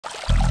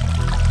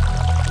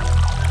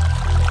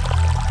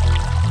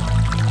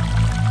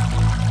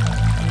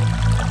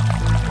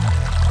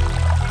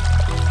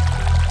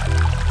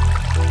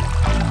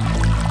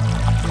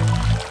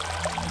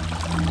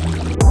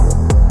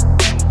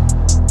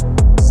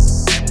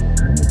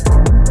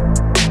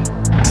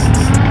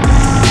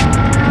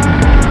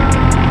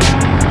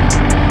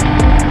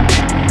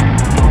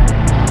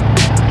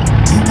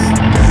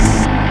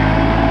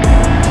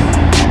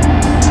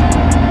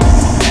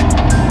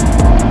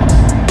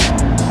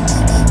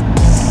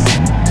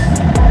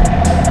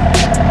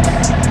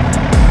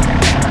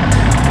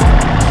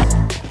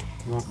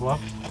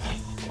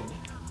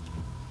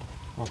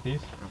Want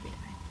these? I'll be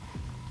fine.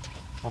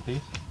 Want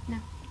these? No.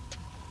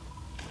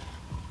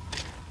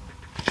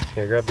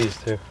 Here, grab these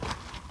two.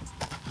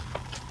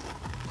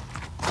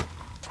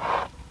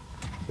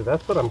 So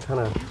that's what I'm kind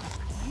of...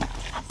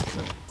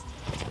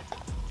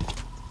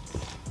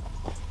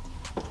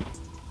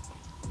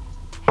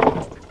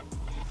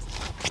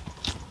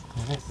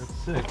 Alright, that's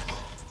 6.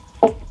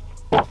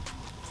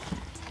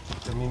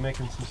 Got me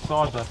making some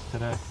sawdust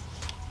today.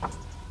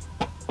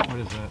 What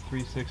is that?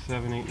 3, 6,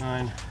 7, 8,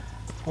 9,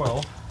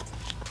 12.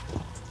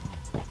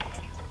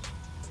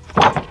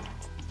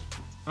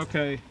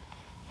 Okay,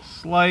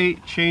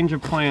 slight change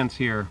of plans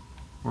here.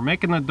 We're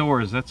making the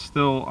doors, that's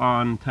still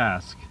on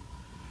task.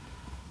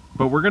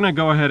 But we're gonna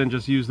go ahead and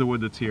just use the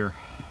wood that's here.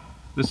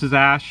 This is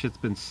ash, it's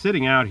been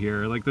sitting out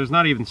here. Like, there's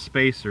not even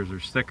spacers or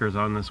stickers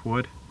on this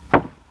wood.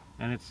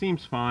 And it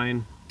seems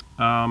fine,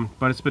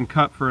 but it's been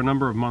cut for a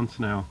number of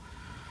months now.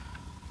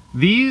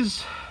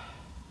 These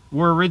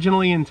were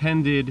originally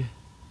intended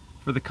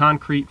for the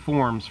concrete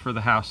forms for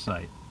the house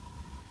site.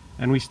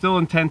 And we still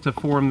intend to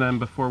form them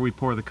before we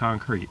pour the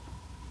concrete.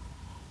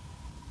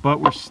 But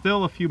we're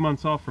still a few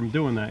months off from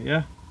doing that,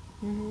 yeah?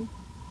 Mm-hmm.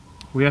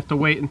 We have to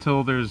wait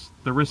until there's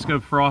the risk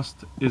of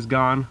frost is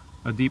gone,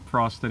 a deep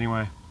frost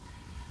anyway.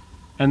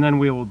 And then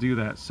we will do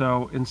that.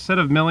 So instead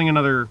of milling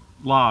another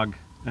log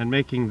and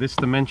making this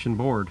dimension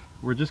board,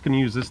 we're just going to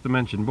use this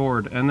dimension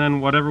board, and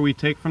then whatever we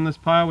take from this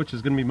pile, which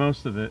is going to be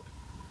most of it,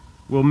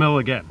 we'll mill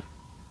again.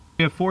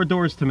 We have 4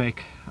 doors to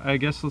make. I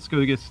guess let's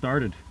go get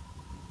started.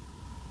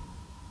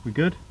 We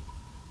good?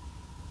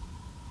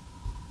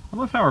 I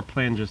love how our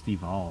plan just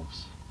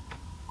evolves.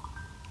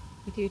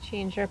 We do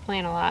change our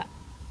plan a lot.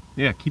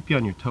 Yeah, keep you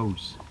on your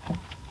toes.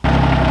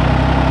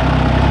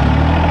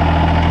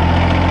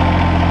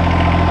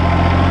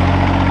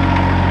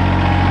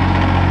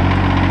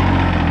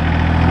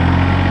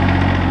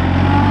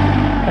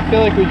 I feel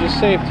like we just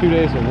saved 2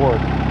 days of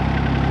work.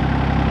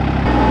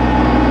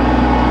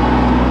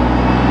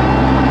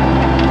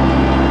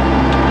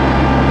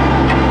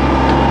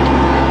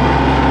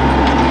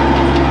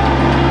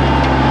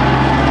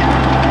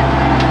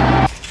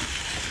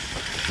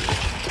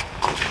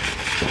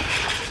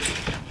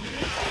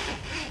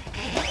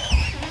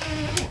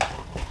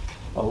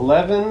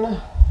 Eleven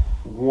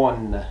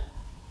 11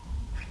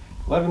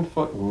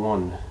 foot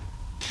 1.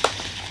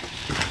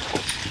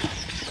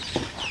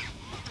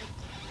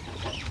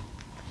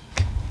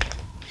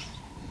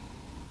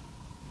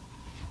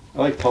 I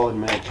like calling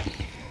Meg.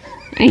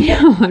 I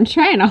know, I'm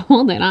trying to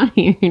hold it on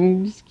here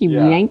and just keep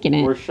yanking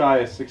it. We're shy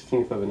a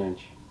 1/16 of an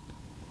inch.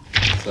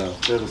 So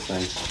they're the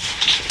same.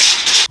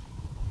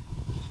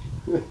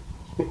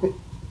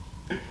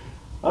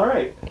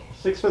 Alright,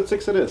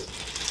 6'6" it is.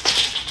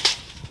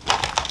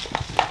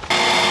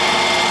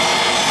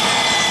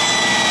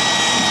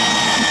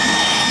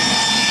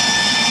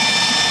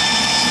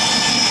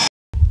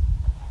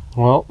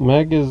 Well,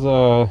 Meg is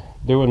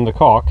doing the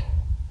caulk.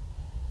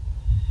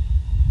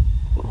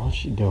 What's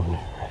she doing?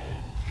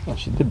 Oh,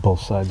 she did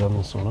both sides on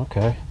this one,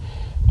 okay.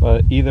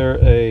 But either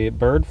a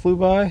bird flew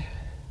by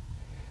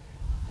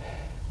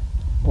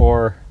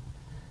or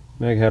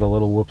Meg had a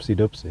little whoopsie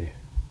doopsie.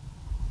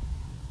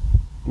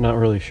 Not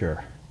really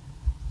sure.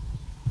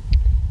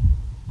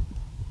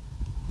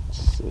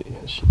 Let's see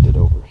how she did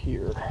over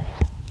here.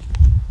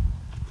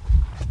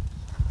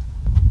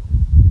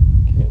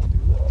 Can't do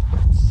that.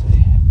 Let's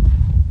see.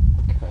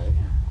 Okay.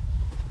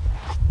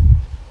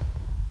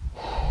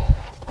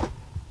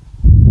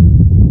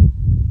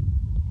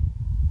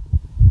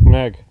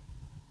 Meg.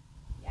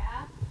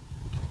 Yeah?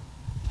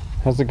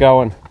 How's it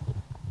going?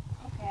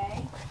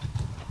 Okay.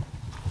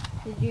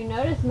 Did you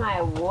notice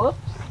my whoops?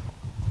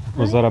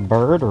 Was that a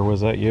bird or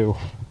was that you?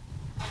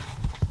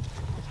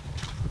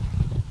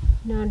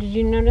 No, did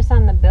you notice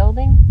on the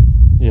building?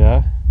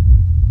 Yeah.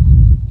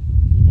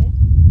 You did?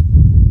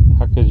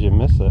 How could you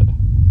miss it?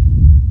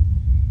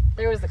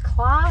 There was a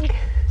clog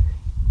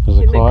There's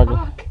a in clog. the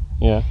caulk,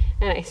 Yeah.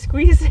 and I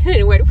squeezed it and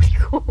it went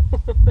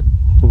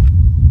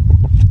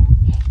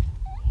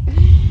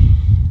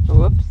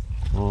whoops.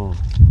 Mm.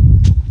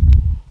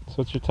 So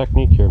what's your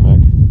technique here,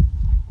 Meg?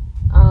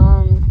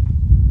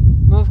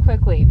 Move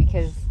quickly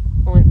because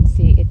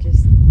see it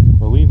just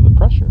Relieve the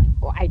pressure.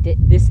 oh, I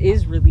did. This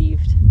is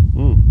relieved.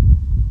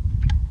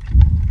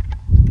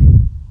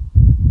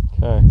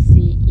 Okay.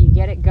 See, you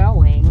get it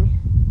going.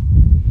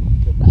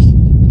 Goodness.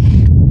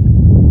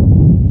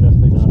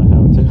 Definitely not a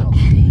how-to.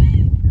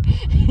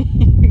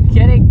 You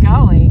get it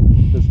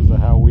going. This is a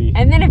how-we.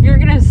 And then if you're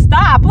gonna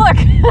stop, look.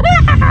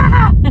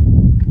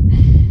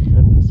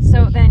 Goodness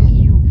So gracious. then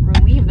you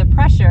relieve the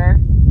pressure.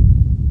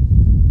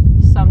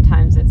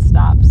 Sometimes it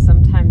stops,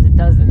 sometimes it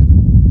doesn't.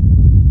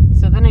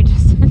 So then I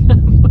just end up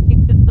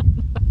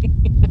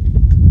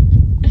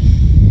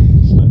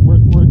So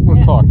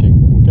we're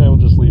caulking. Okay, we'll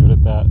just leave it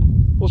at that.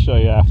 We'll show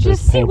you after.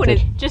 just it's see when it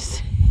painted.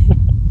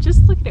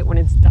 just look at it when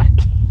it's done.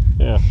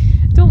 Yeah.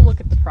 Don't look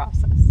at the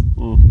process.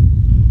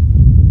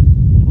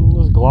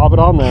 Just glob it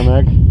on there,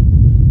 Meg.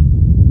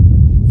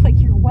 It's like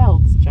your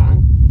welds,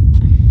 John.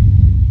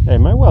 Hey,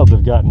 my welds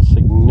have gotten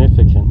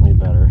significantly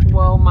better.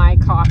 Well, my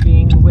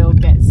caulking will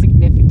get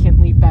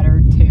significantly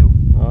better too.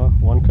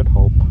 One could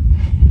hope.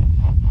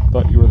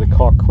 Thought you were the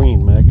caulk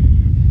queen, Meg.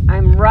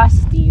 I'm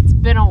rusty. It's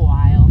been a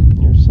while.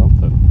 You're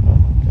something. Oh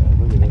my god,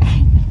 look at this.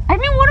 I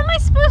mean, what am I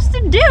supposed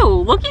to do?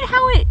 Look at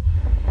how it...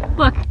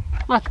 Look,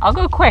 I'll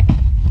go quick.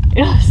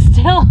 It'll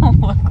still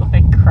look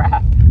like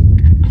crap.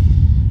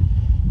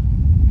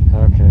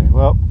 Okay,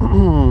 well,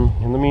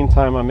 in the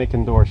meantime, I'm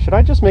making doors. Should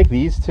I just make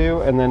these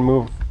two and then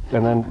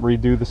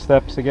redo the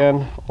steps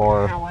again?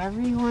 Or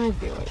however you want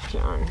to do it,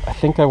 John. I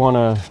think I want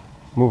to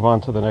move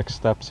on to the next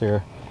steps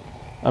here.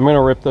 I'm going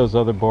to rip those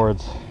other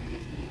boards.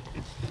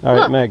 All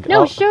right, Meg.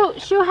 No, show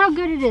how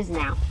good it is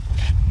now.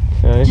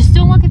 Okay. Just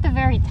don't look at the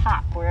very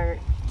top where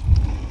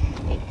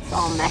it's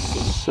all messy.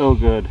 So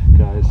good,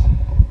 guys.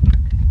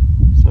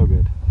 So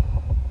good.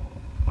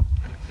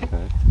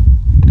 Okay.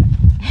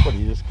 What, are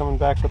you just coming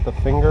back with the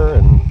finger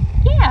and...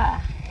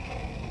 Yeah.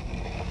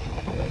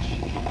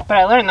 But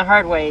I learned the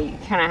hard way, you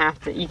kind of have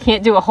to, you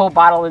can't do a whole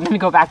bottle and then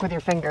go back with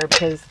your finger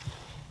because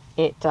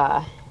it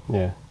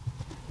yeah,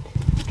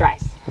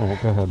 dries. All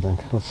right, go ahead then.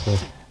 Let's see.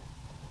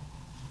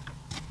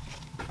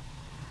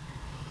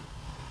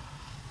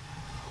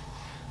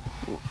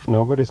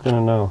 Nobody's going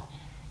to know.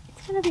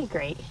 It's going to be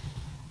great.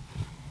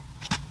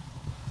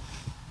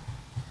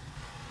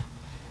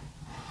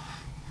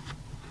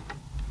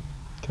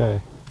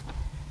 Okay.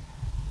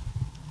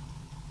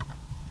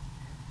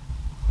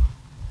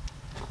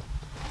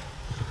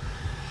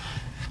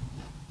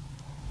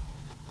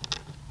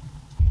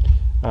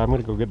 I'm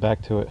going to go get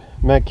back to it.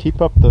 Meg, keep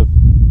up the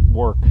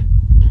work.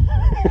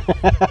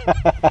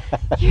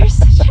 You're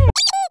such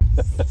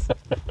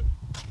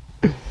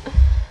a...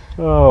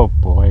 Oh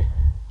boy.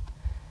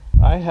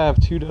 I have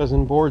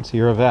 24 boards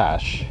here of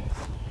ash.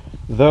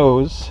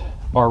 Those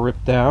are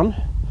ripped down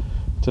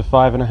to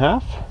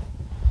 5.5,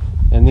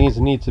 and these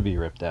need to be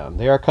ripped down.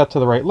 They are cut to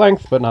the right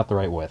length, but not the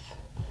right width.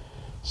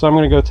 So I'm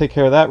going to go take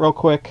care of that real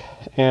quick,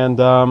 and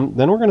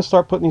then we're going to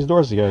start putting these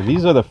doors together.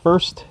 These are the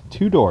first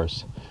 2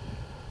 doors.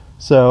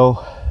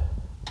 So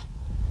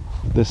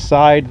the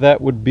side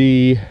that would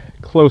be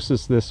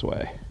closest this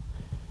way.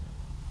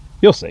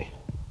 You'll see.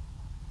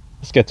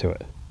 Let's get to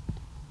it.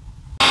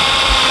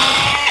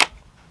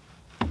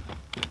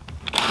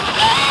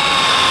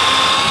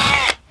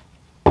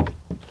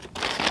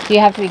 Do you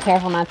have to be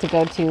careful not to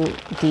go too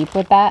deep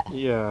with that?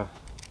 Yeah,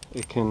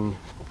 it can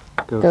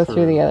go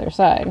through the other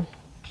side.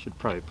 Should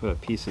probably put a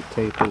piece of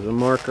tape as a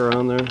marker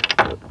on there.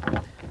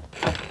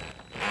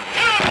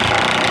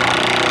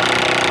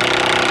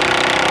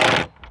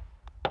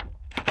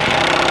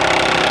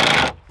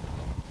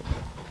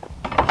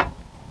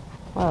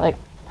 We're like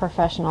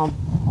professional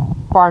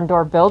barn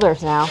door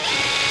builders now.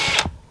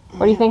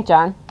 What do you think,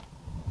 John?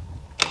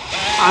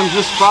 I'm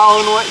just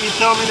following what you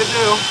tell me to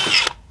do.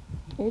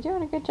 You're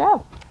doing a good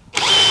job.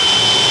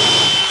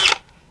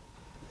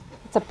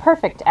 It's a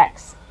perfect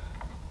X.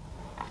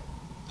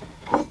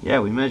 Yeah,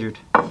 we measured.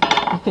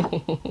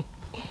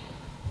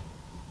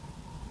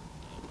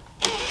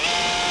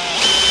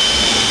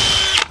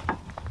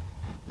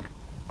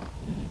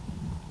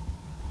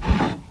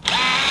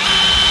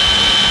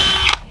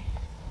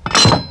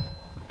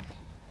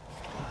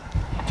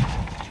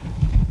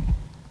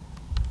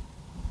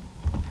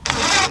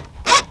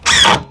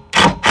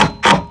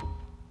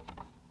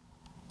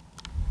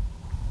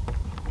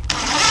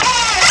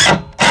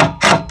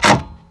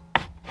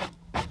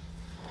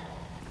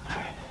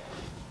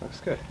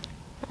 Good.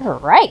 All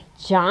right,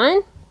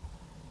 John.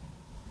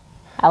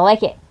 I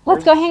like it.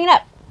 Let's go hang it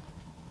up.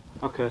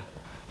 Okay.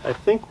 I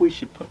think we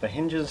should put the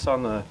hinges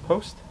on the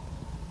post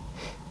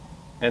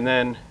and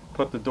then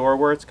put the door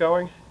where it's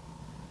going.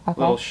 Okay.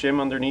 Little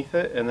shim underneath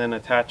it, and then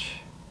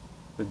attach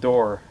the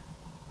door.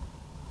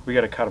 We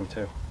got to cut them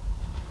too.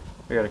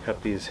 We got to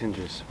cut these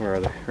hinges. Where are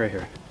they? Right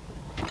here.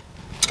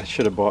 I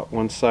should have bought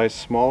one size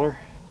smaller.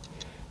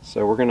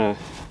 So we're going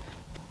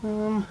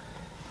to...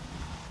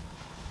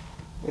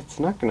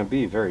 It's not going to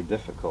be very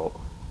difficult.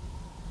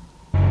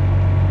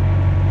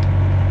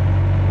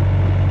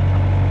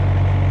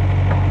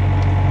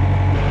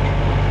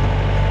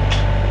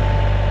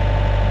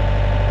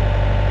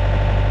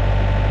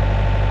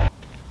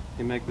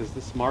 Hey Meg, does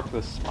this mark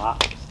the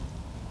spot?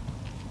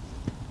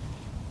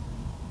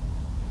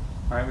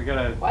 Alright, we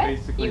gotta What?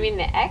 basically... You mean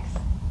the X?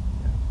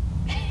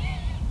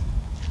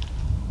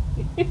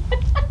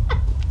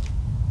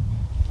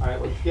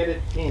 Alright, let's get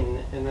it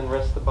in and then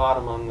rest the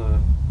bottom on the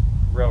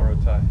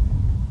railroad tie.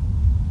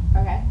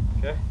 Okay.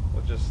 Okay,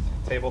 we'll just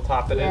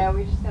tabletop it in. Yeah,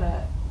 we just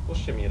gotta... We'll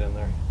shimmy it in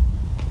there.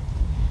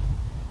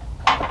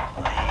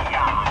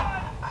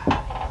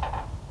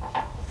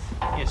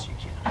 Yes, you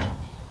can.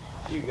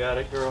 You got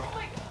it, girl.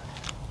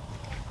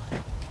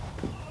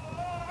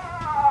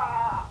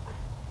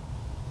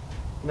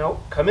 Nope,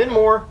 come in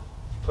more.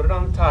 Put it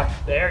on the tie.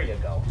 There you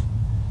go.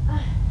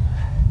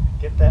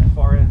 Get that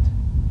far end.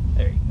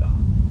 There you go.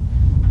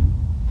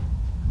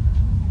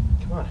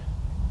 Come on.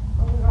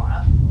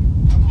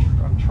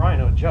 I'm trying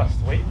to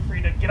adjust, waiting for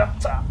you to get up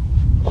top.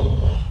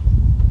 Oh.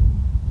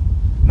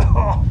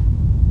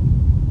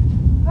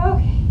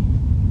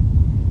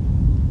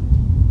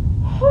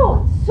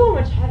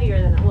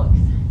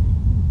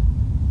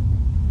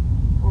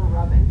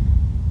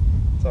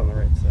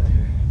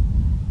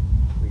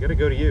 gotta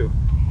go to you.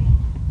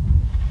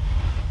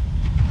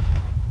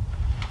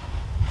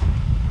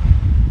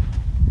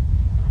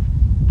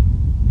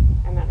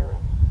 I'm out of room.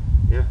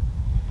 Yeah.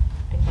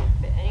 I can't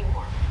fit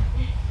anymore.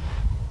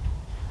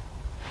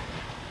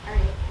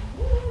 Alright.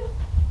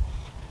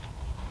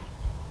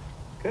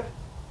 Good.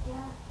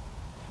 Yeah.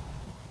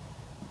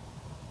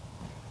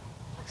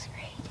 Looks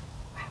great.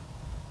 Wow.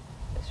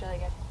 Looks really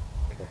good.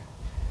 Okay.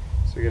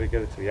 So we gotta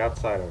get it to the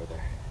outside over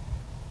there.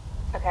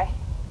 Okay.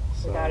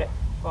 So, Without it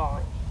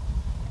falling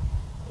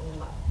in the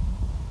mud.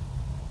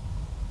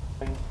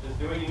 just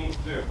do what you need to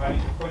do. If I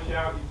need to push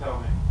out, you tell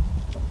me.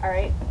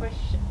 Alright, push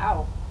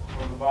out.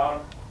 From the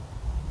bottom.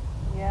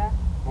 Yeah.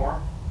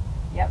 More.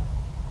 Yep.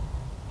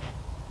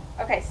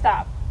 Okay,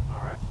 stop.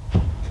 Alright.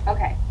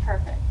 Okay,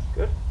 perfect.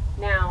 Good.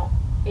 Now,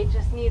 it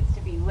just needs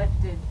to be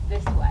lifted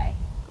this way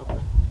Okay.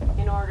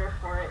 in order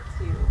for it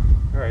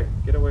to... Alright,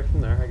 get away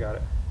from there. I got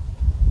it.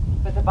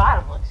 But the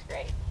bottom looks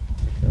great.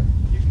 Okay.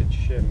 You could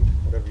shim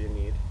whatever you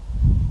need.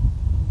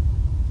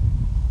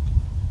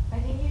 I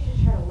think you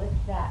should try to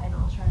lift that and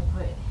I'll try to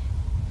put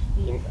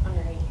these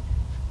underneath.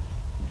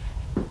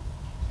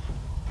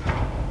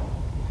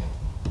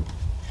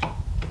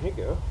 There you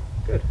go.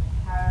 Good.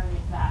 How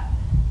is that?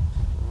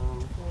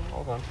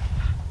 Hold on.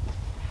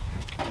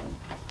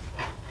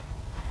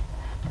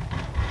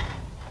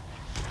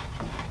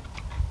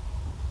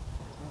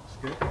 Looks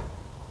good. I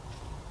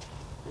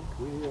think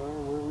we are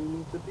where we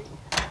need to be.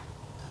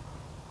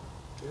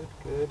 Good,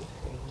 good,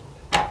 and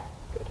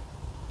good.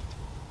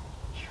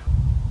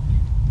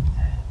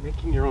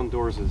 Making your own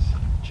doors is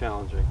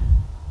challenging.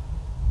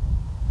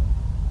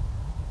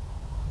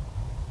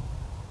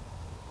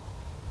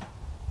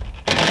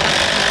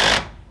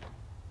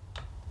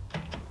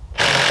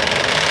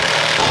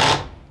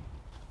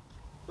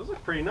 Those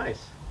look pretty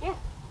nice. Yeah.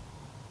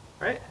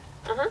 Right?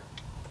 Uh-huh.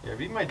 Yeah,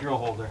 be my drill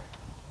holder.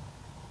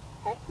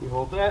 Okay. You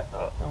hold that.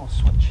 Oh, I'll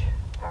switch.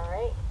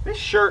 Alright. This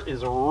shirt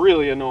is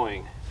really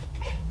annoying.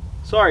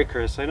 Sorry,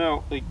 Chris. I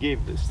know they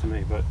gave this to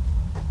me, but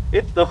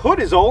the hood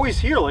is always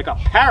here like a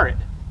parrot.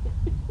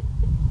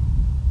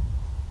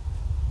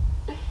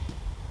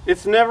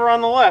 It's never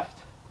on the left.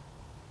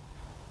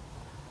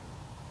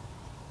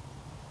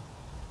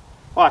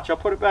 Watch, I'll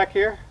put it back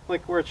here,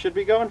 like where it should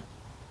be going.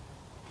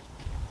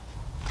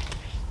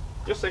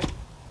 Just see.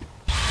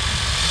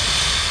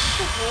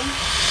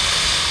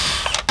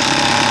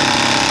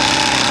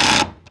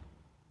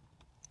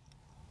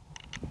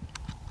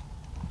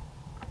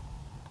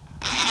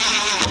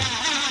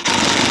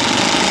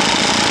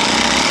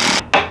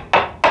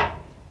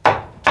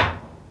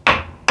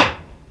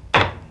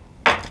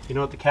 You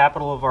know what the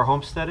capital of our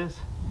homestead is?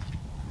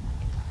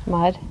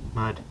 Mud.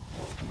 Mud.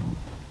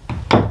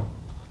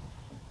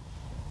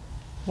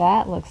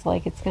 That looks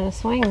like it's gonna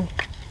swing.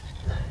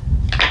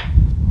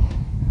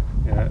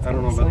 Yeah, I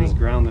don't know about this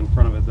ground in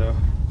front of it though.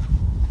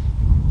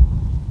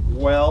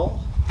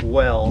 Well.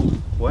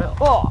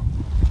 Oh.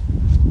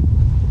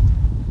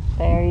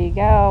 There you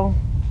go.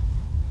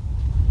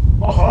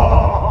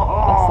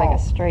 Looks like a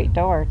straight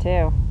door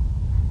too.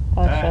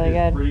 That looks really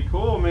good. Pretty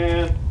cool,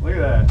 man. Look at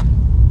that.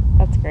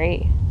 That's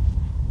great.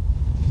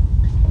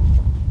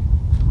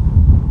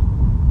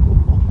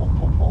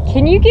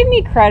 Can you give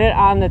me credit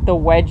on that the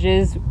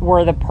wedges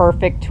were the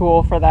perfect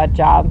tool for that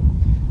job?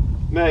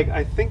 Meg,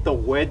 I think the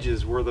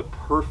wedges were the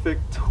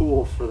perfect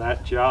tool for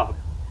that job.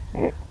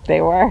 They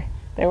were.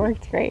 They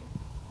worked great.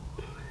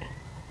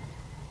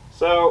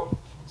 So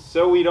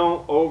we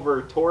don't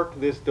over torque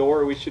this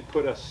door, we should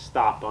put a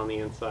stop on the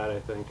inside, I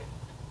think.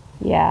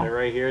 Yeah. Like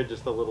right here,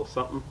 just a little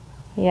something.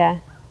 Yeah.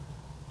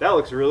 That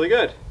looks really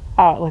good.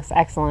 Oh, it looks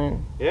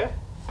excellent. Yeah?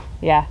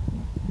 Yeah.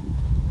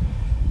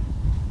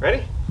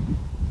 Ready?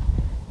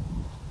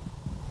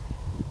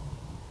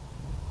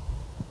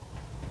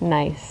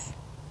 Nice.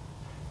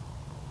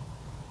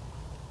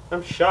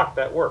 I'm shocked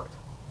that worked.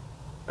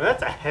 And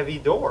that's a heavy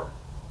door.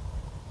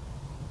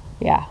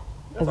 Yeah.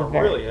 That's It's a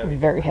really heavy.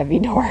 very heavy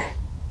door.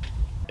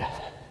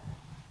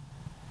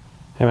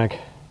 Hey, Meg.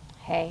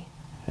 Hey.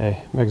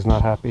 Hey, Meg's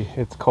not happy.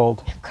 It's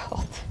cold.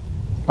 Cold.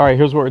 All right,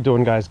 here's what we're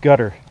doing, guys.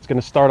 Gutter. It's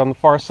going to start on the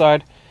far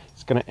side.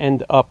 It's going to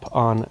end up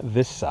on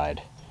this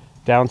side.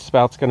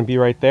 Downspout's going to be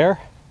right there.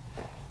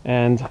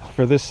 And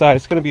for this side,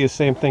 it's going to be the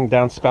same thing.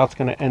 Downspout's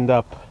going to end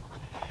up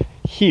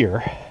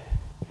here.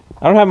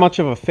 I don't have much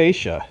of a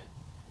fascia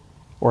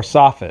or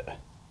soffit.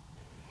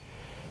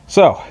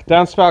 So,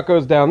 downspout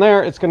goes down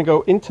there. It's going to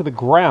go into the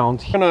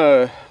ground. I'm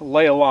going to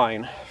lay a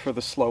line for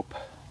the slope.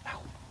 Ow.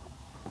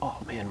 Oh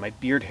man, my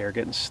beard hair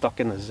getting stuck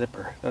in the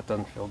zipper. That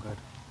doesn't feel good.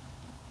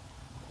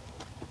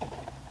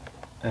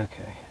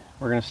 Okay,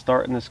 we're going to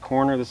start in this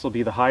corner. This will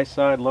be the high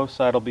side. Low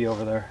side will be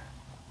over there.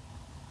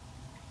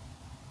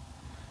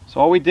 So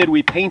all we did,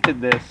 we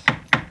painted this.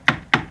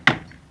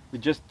 We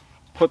just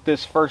put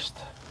this first,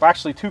 well,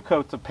 actually 2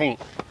 coats of paint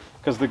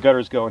because the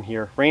gutter's going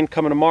here. Rain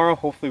coming tomorrow.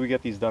 Hopefully we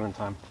get these done in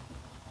time.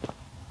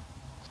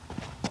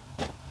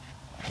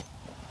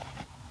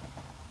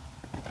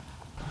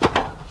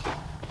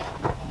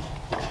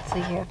 So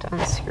you have to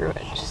unscrew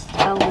it just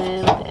a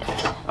little bit.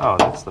 Oh,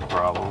 that's the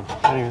problem.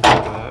 I didn't even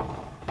think of that.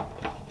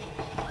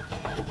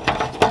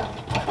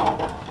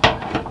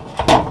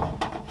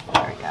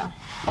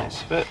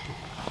 fit.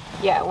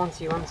 Yeah, once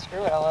you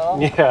unscrew it a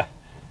little. Yeah.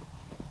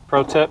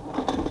 Pro tip.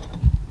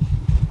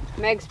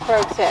 Meg's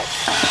pro tip.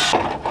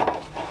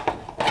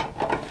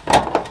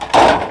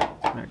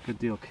 Alright, good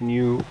deal. Can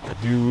you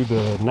do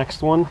the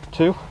next one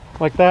too?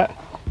 Like that?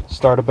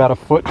 Start about a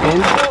foot in.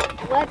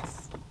 Well,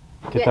 let's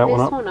get that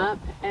this one up?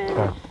 and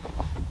Okay.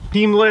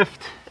 Beam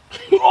lift.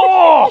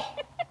 Oh!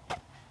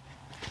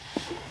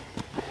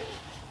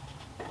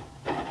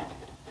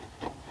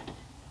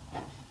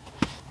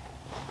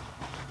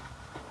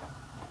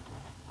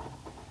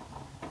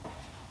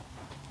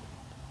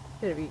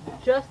 Gonna be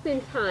just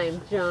in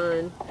time,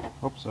 John.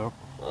 Hope so.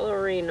 It'll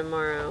rain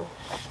tomorrow.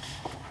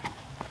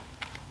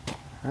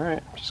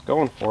 Alright, just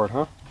going for it,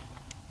 huh?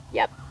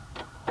 Yep.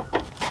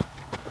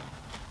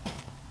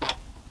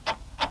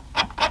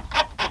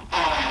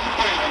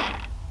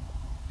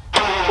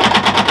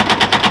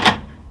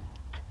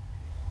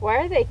 Why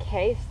are they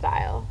K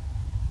style?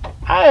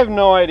 I have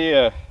no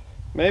idea.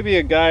 Maybe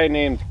a guy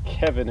named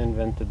Kevin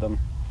invented them.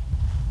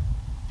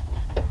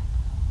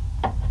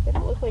 They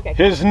don't look like a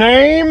His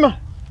name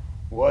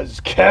was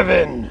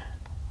Kevin.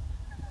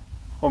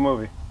 What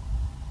movie?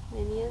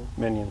 Minion.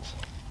 Minions.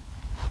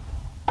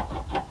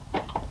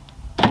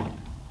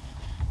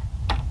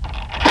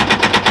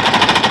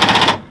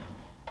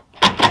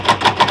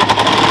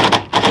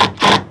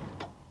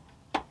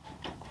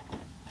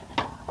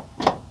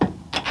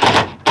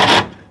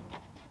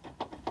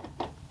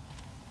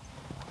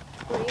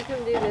 Well, you can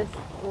do this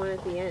one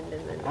at the end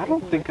and then I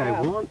don't think I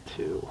want. want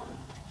to.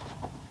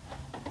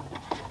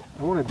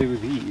 I want to do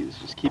these.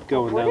 Just keep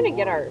going We're down. gonna the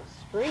get line. our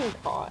spring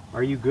caught.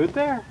 Are you good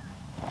there?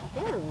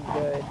 Yeah, I'm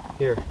good.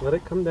 Here, let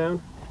it come down.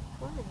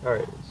 Why? All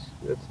right,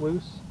 it's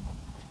loose.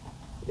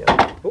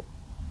 Yeah. Oh.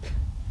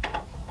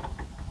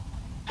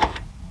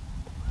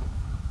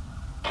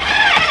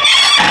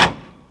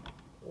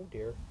 Oh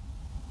dear.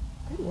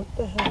 What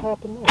the hell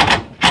happened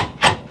there?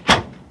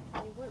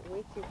 You went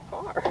way too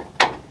far.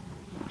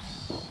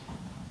 Oops.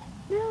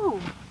 No,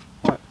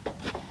 What?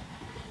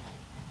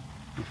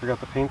 You forgot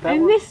to paint that I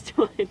one? missed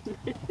one.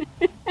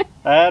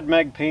 I had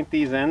Meg paint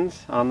these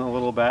ends on the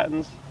little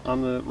battens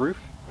on the roof.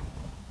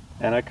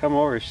 And I come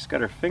over, she's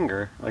got her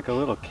finger like a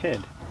little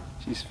kid.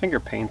 She's finger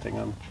painting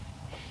them.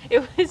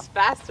 It was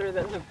faster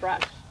than the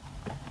brush.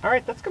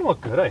 Alright, that's gonna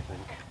look good, I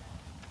think.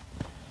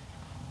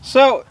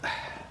 So,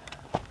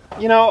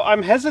 you know,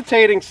 I'm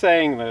hesitating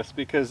saying this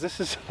because this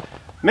is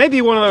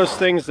maybe one of those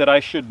things that I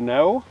should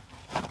know,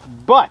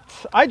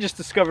 but I just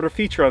discovered a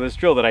feature on this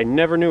drill that I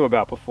never knew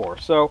about before.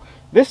 So,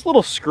 this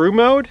little screw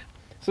mode,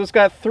 so it's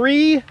got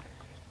three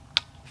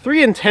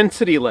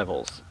intensity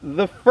levels.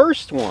 The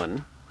first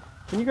one,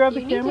 can you grab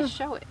the camera? You need to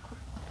show it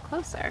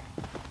closer.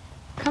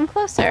 Come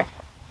closer.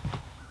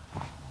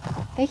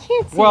 They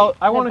can't see. Well,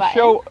 I the want to button.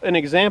 show an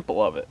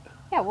example of it.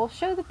 Yeah, we'll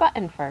show the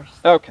button first.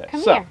 Okay,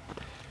 Come so here.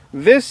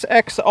 this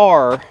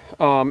XR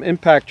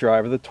impact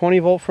driver, the 20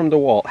 volt from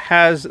DeWalt,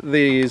 has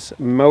these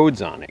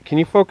modes on it. Can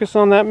you focus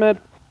on that, Med?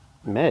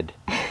 Med?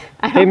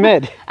 Hey,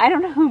 Med. I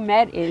don't know who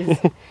Med is,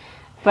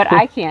 but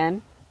I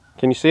can.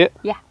 Can you see it?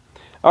 Yeah.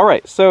 All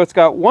right, so it's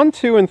got 1,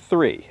 2, and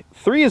 3.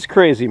 3 is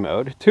crazy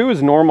mode, 2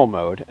 is normal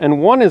mode,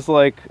 and 1 is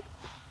like,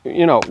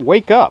 you know,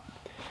 wake up.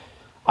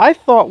 I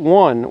thought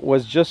 1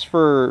 was just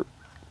for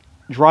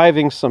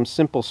driving some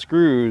simple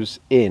screws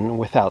in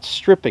without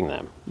stripping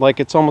them. Like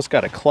it's almost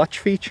got a clutch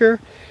feature,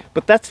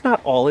 but that's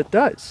not all it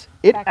does.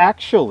 It Back up.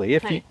 actually,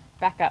 if Honey, you...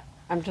 back up.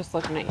 I'm just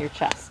looking at your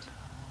chest.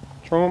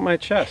 What's wrong with my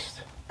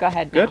chest? Go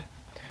ahead. Good. Now.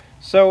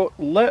 So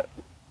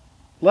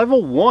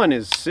level 1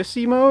 is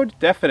sissy mode,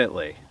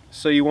 definitely.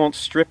 So you won't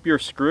strip your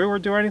screw or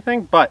do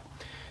anything, but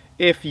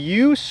if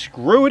you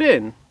screw it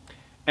in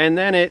and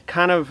then it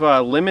kind of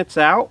limits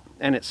out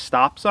and it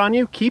stops on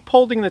you, keep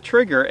holding the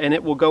trigger and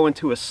it will go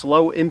into a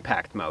slow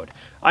impact mode.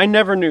 I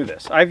never knew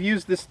this. I've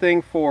used this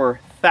thing for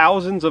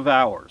thousands of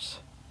hours,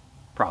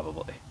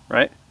 probably,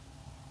 right?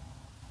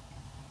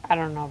 I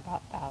don't know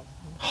about thousands.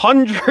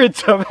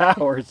 Hundreds of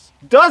hours,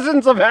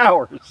 dozens of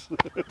hours.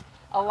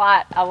 A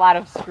lot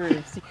of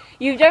screws.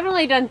 You've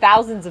definitely done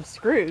thousands of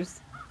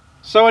screws.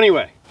 So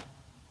anyway,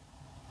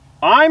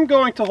 I'm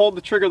going to hold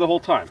the trigger the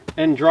whole time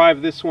and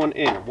drive this one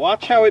in.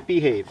 Watch how it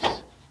behaves.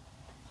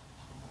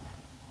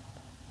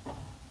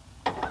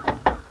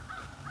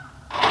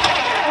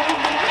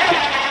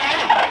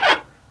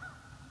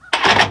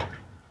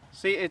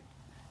 See, it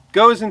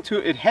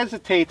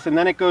hesitates and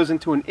then it goes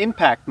into an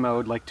impact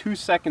mode like 2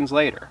 seconds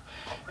later.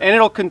 And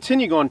it'll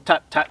continue going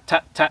tat, tat,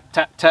 tat, tat,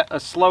 tat, tat, a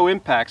slow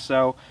impact,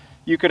 so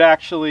you could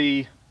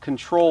actually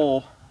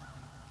control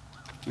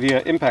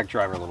the impact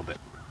driver a little bit.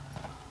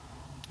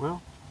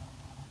 Well,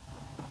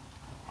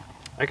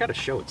 I gotta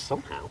show it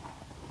somehow.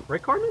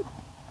 Right, Carmen?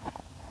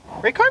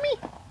 Right,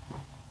 Carmi?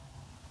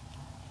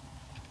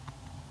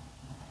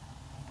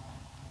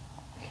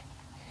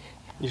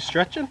 You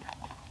stretching?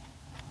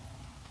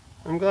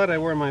 I'm glad I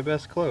wear my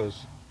best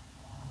clothes.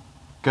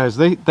 Guys,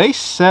 they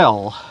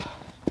sell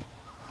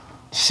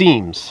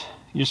seams.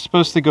 You're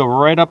supposed to go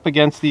right up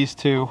against these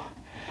two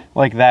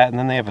like that, and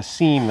then they have a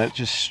seam that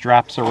just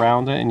straps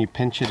around it and you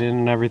pinch it in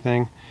and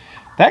everything.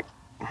 That,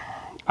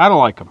 I don't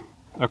like them.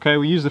 Okay,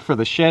 we use it for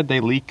the shed. They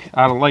leak.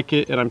 I don't like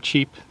it, and I'm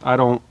cheap. I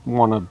don't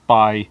want to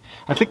buy.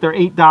 I think they're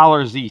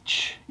 $8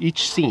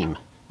 each seam.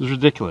 It was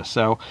ridiculous.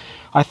 So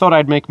I thought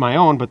I'd make my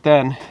own, but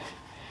then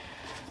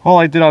all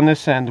I did on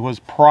this end was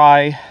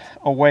pry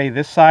away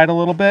this side a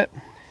little bit,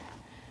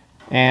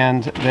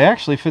 and they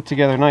actually fit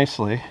together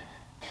nicely.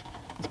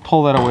 Let's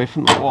pull that away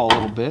from the wall a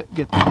little bit.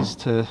 Get these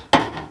to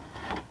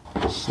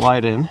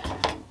slide in.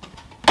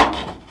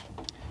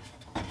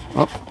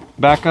 Oh,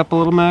 back up a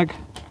little, Meg.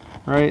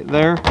 Right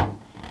there.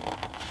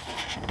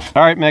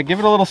 All right, Meg, give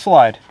it a little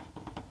slide.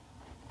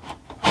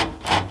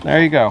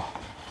 There you go.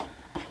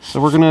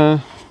 So we're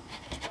gonna,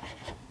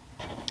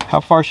 how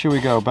far should we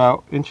go?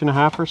 About 1.5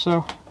 inches or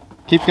so?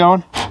 Keep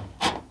going.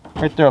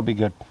 Right there will be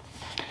good.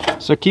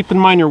 So keep in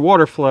mind your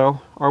water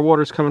flow. Our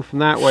water's coming from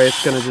that way.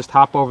 It's gonna just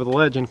hop over the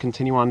ledge and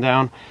continue on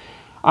down.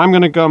 I'm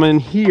gonna come in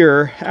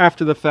here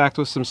after the fact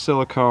with some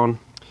silicone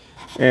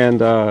and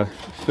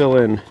fill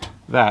in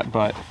that,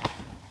 but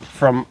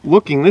from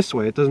looking this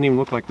way, it doesn't even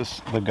look like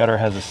the gutter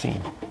has a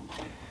seam.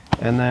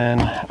 And then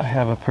I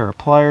have a pair of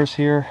pliers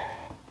here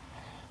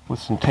with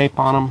some tape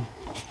on them.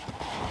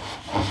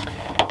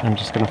 I'm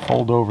just going to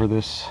fold over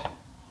this.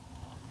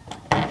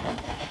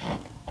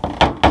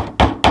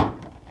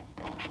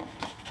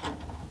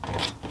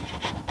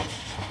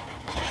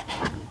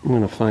 I'm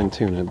going to fine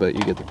tune it, but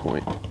you get the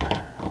point.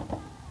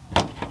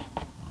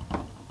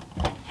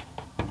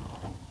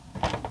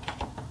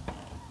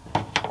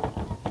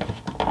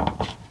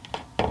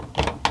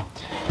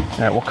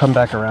 All right, we'll come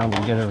back around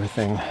and get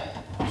everything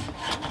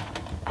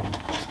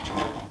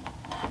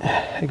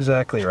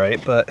exactly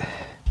right, but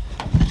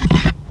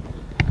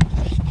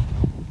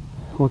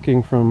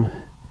looking from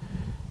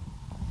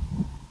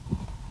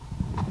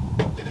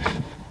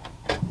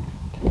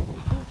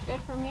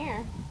good from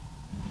here.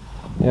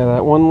 Yeah,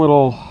 that one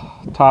little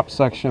top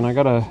section, I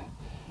gotta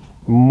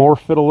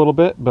morph it a little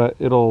bit, but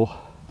it'll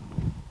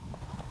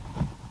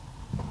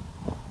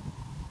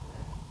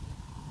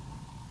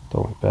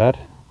don't look bad.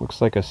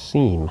 Looks like a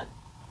seam.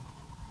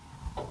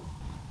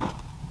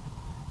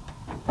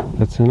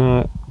 That's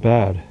not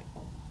bad.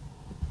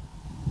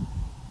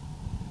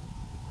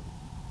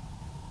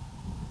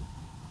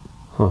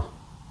 Huh.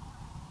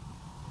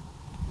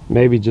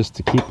 Maybe just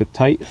to keep it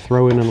tight,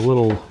 throw in a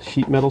little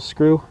sheet metal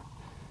screw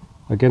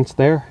against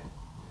there,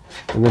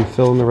 and then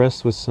fill in the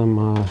rest with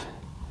some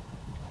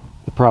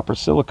the proper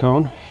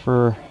silicone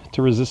to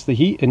resist the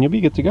heat, and you'll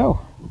be good to go.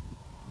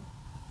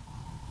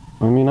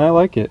 I mean, I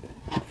like it.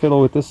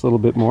 Fiddle with this a little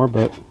bit more,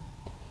 but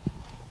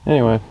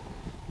anyway,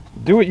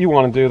 do what you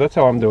want to do. That's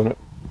how I'm doing it.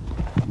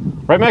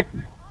 Right, Mick?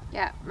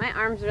 Yeah, my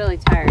arm's really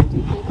tired. Do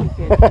you think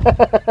you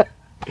could?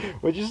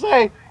 What'd you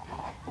say?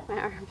 My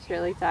arm's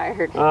really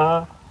tired.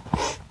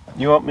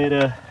 You want me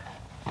to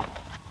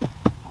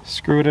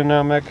screw it in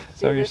now, Mick? Is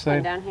that what you're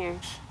saying? Down here.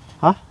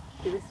 Huh?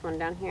 Do this one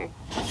down here.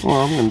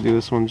 Well, I'm gonna do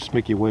this one. Just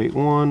make you wait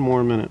one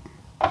more minute.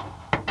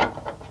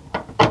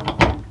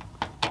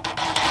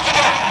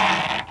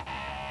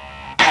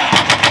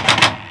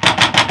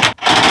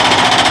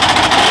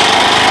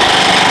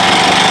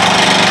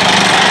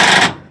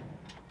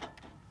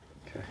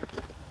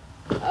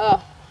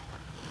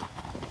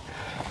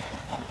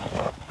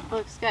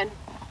 Looks good.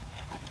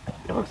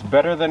 It looks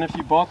better than if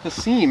you bought the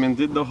seam and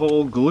did the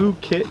whole glue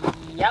kit.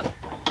 Yep.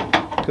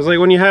 Because like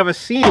when you have a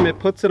seam, it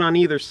puts it on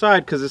either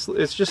side because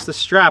it's just the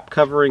strap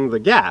covering the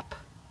gap.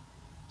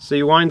 So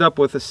you wind up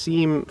with a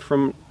seam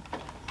from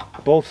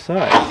both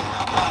sides.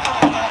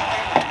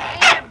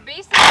 And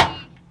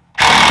basically,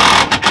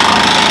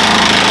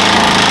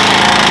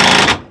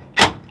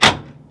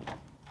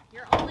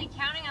 you're only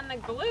counting on the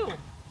glue,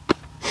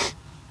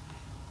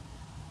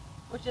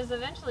 which is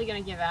eventually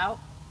going to give out.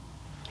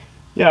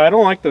 Yeah, I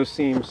don't like those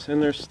seams,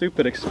 and they're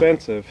stupid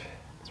expensive.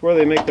 It's where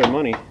they make their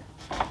money.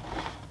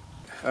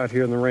 Out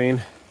here in the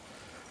rain.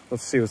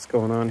 Let's see what's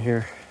going on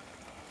here.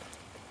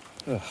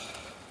 Ugh,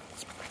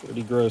 it's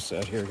pretty gross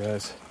out here,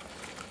 guys.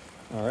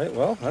 All right,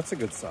 well, that's a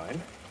good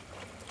sign.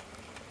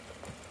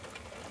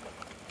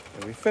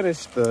 And we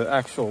finished the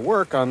actual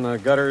work on the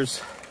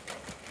gutters.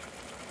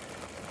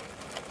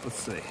 Let's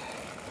see.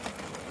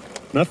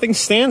 Nothing's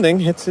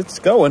standing, it's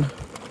going.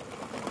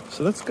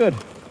 So that's good.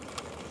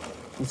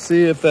 Let's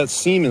see if that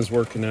seam is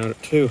working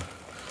out too.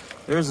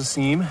 There's a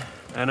seam,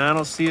 and I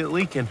don't see it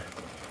leaking.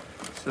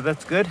 So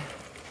that's good.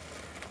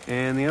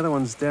 And the other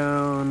one's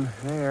down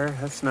there.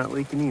 That's not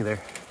leaking either.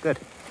 Good.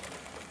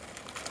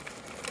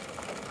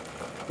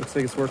 Looks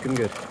like it's working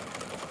good.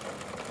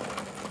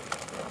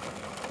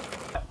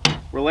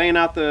 We're laying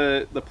out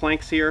the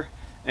planks here,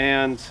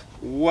 and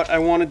what I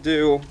want to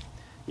do,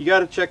 you got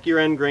to check your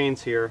end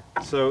grains here.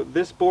 So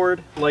this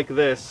board, like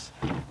this,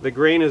 the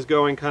grain is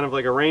going kind of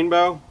like a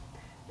rainbow,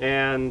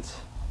 and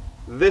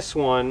this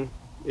one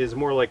is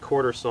more like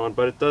quarter sawn,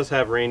 but it does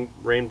have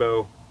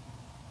rainbow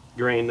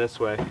grain this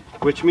way,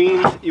 which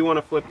means you want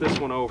to flip this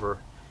one over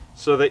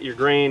so that your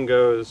grain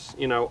goes,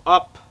 you know,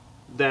 up,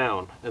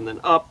 down, and then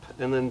up,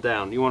 and then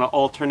down. You want to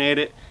alternate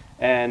it,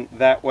 and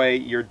that way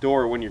your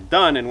door, when you're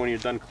done, and when you're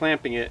done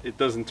clamping it, it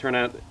doesn't turn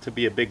out to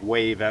be a big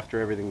wave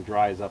after everything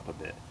dries up a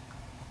bit.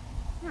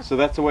 So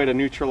that's a way to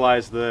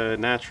neutralize the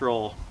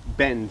natural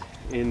bend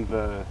in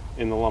the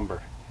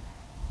lumber.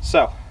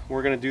 So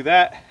we're gonna do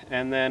that,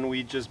 and then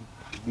we just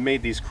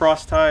made these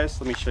cross ties.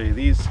 Let me show you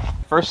these.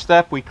 First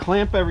step, we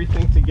clamp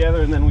everything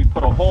together, and then we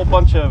put a whole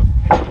bunch of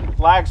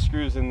lag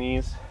screws in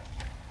these.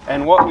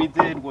 And what we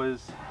did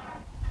was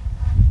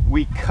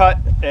we cut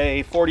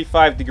a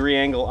 45-degree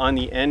angle on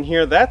the end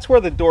here. That's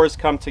where the doors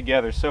come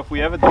together. So if we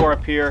have a door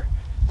up here,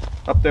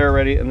 up there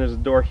already, and there's a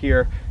door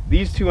here,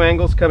 these two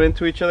angles come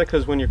into each other,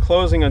 because when you're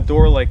closing a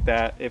door like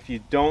that, if you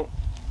don't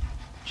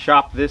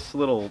chop this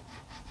little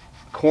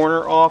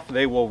corner off,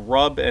 they will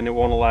rub and it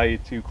won't allow you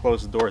to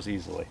close the doors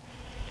easily.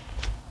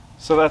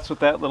 So that's what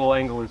that little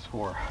angle is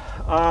for.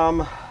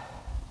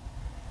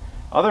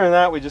 Other than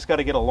that, we just got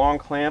to get a long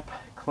clamp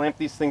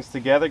these things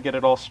together, get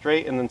it all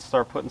straight, and then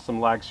start putting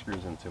some lag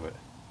screws into it.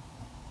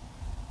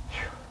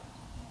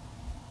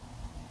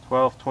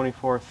 12,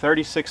 24,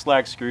 36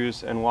 lag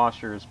screws and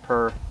washers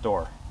per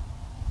door.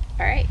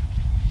 All right.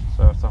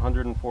 So it's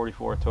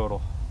 144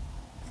 total.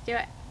 Let's do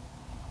it.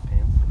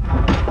 Pants.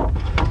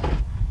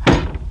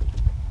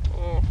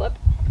 And flip.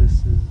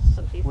 This is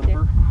Flip these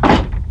flipper.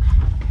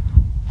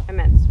 I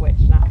meant switch,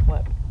 not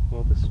flip.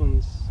 Well, this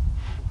one's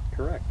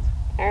correct.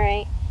 All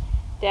right.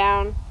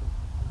 Down.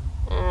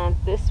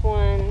 This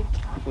one.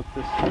 Flip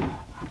this one.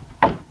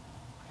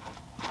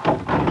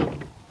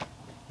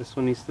 This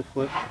one needs to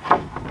flip.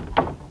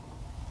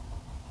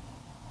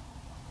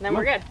 Then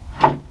we're good.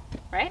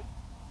 Right?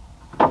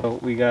 So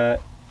we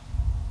got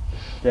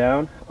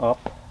down, up,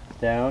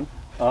 down,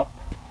 up,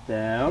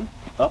 down,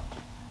 up,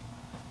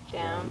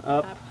 Down,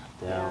 up, up,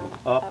 down, down,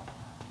 up,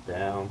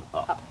 down,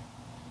 up.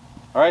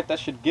 All right, that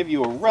should give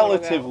you a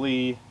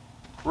relatively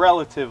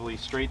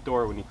straight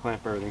door when you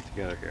clamp everything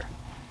together here.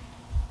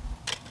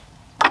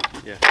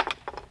 Yeah.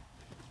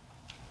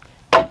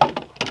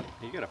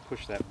 You gotta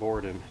push that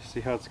board in. See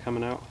how it's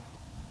coming out?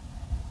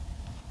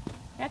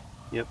 Yep.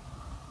 Yep.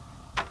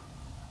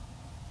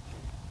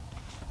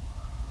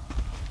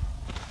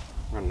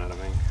 Running out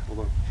of ink. Hold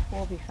on.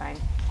 We'll be fine.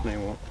 No, you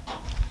won't.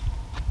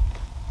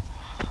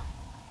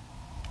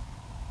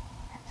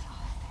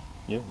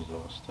 You're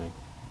exhausting.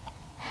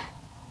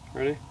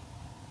 Ready?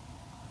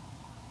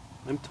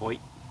 I'm tight.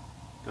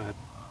 Go ahead.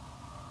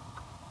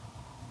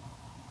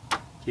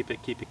 Keep it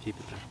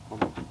there.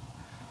 Hold on.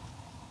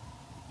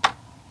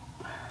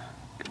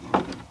 Did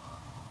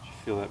you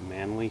feel that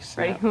manly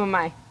snap? Ready? Who am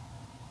I?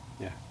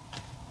 Yeah.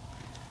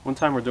 One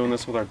time we're doing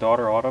this with our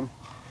daughter Autumn.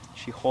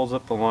 She holds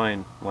up the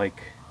line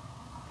like,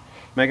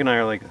 Meg and I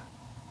are like,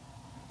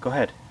 go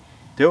ahead,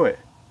 do it,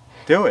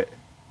 do it,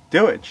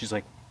 do it. And she's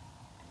like,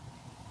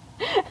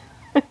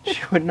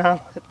 she would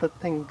not let the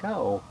thing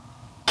go.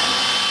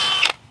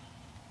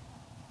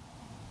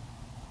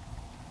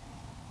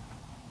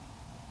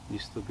 You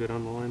still good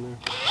on the line there?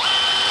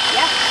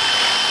 Yeah.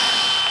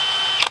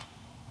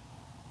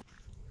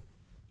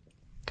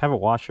 Have a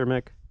washer,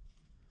 Mick?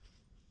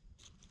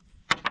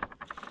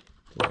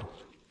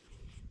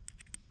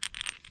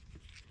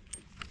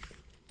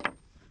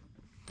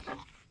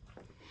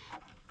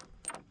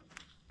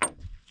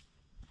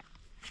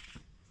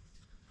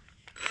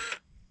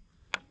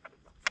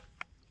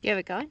 You have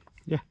it going?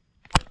 Yeah.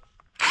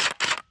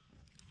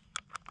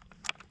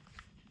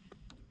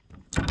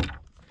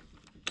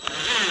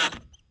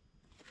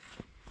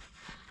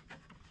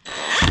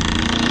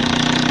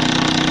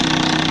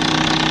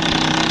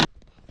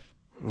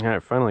 Yeah, I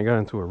finally got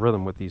into a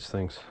rhythm with these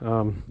things.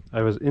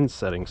 I was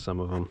insetting some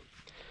of them.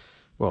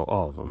 Well,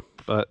 all of them.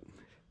 But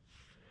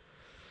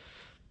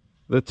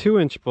the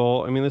 2-inch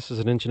bolt, I mean, this is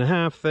 1.5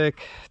 inches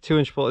thick.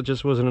 2-inch bolt, it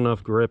just wasn't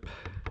enough grip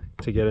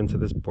to get into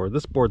this board.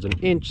 This board's 1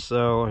 inch,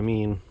 so, I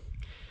mean,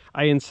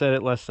 I inset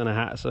it less than a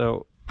half,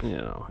 so, you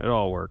know, it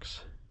all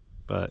works.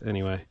 But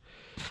anyway,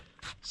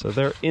 so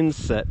they're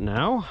inset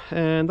now,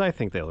 and I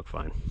think they look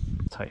fine.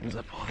 Tightens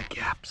up all the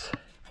gaps.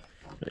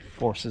 It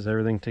forces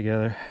everything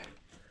together.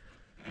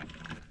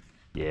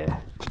 Yeah.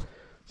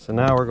 So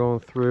now we're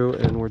going through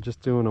and we're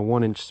just doing a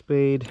 1-inch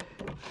spade.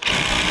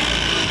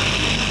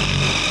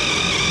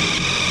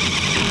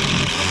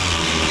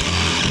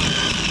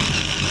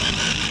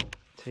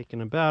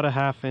 Taking about a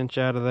 1/2 inch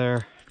out of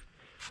there.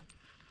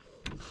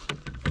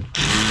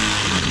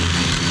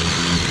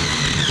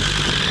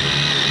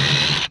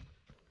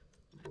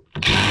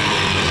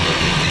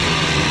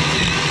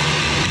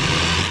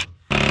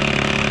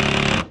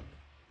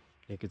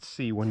 You can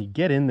see when you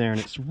get in there and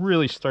it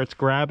really starts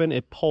grabbing,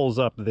 it pulls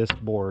up this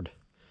board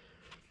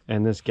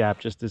and this gap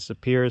just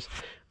disappears.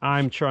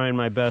 I'm trying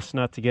my best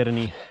not to get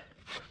any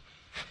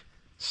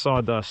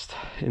sawdust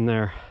in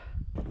there.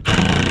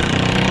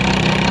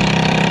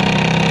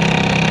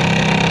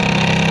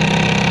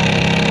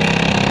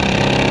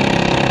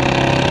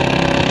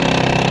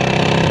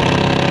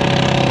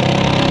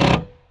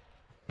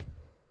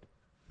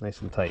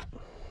 Nice and tight.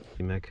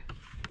 See, Meg?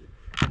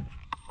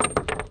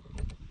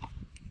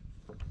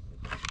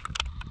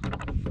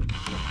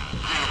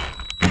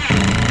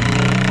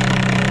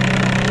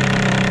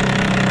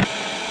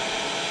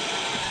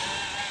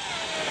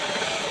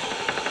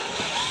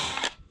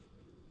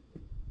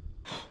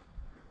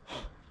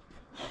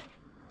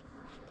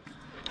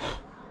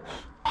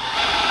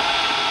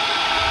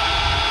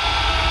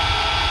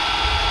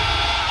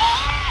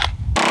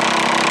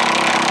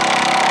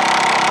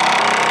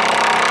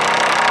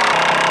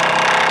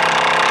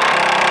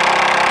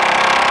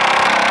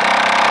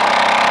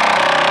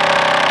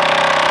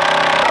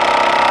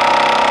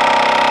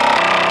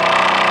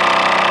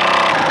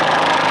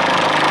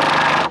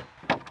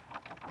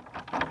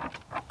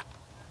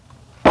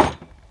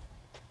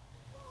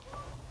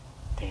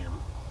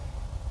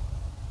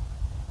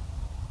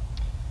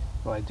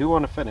 So I do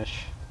want to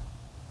finish.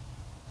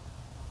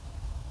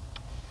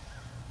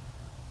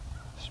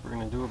 So we're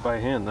going to do it by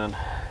hand then.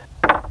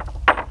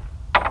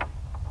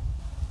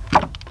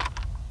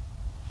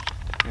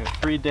 We have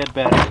 3 dead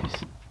batteries.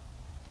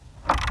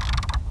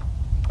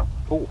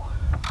 Oh.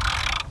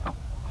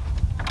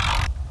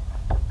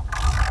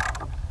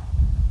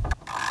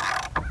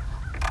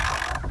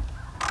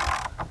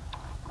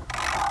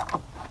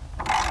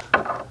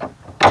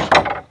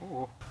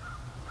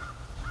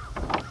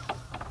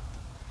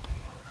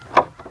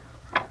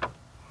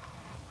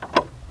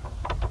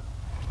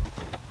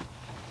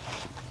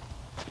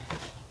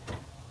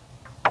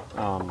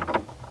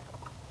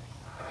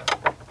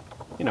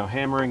 You know,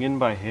 hammering in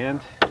by hand,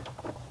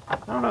 I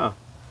don't know,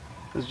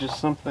 there's just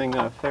something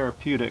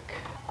therapeutic.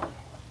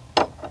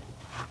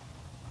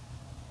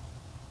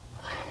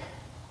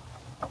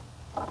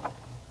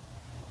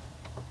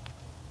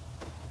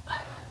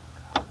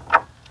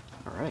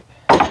 Alright.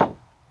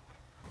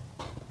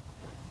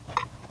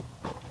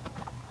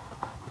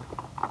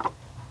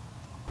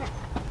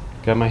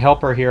 Got my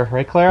helper here,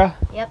 right Clara?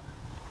 Yep.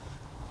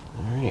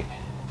 Alright.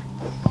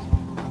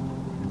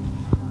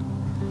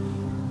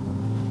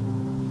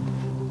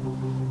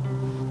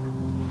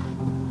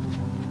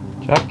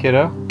 Good job,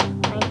 kiddo.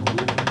 Thank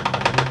you.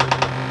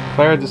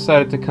 Clara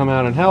decided to come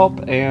out and help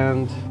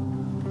and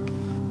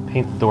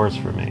paint the doors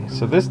for me.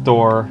 So this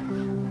door,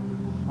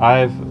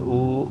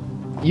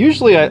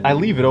 usually I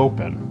leave it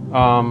open,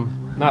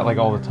 not like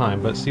all the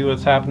time, but see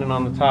what's happening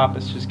on the top?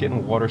 It's just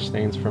getting water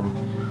stains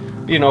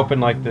from being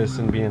open like this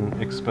and being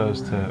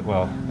exposed to,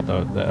 well,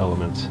 the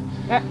elements.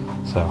 Yeah.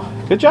 So,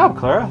 good job,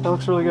 Clara. That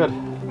looks really good.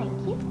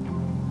 Thank you.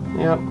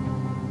 Yep.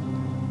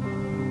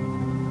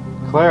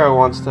 Clara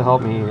wants to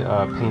help me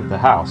paint the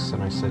house,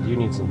 and I said, you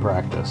need some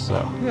practice, so.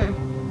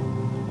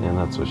 And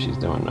that's what she's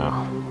doing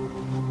now.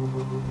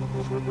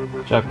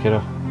 Good job, kiddo.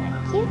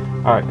 Thank you.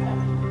 Alright.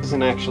 This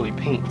isn't actually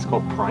paint, it's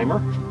called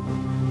primer.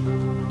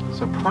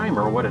 So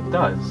primer, what it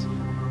does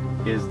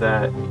is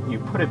that you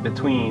put it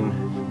between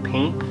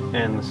paint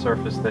and the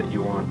surface that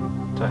you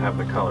want to have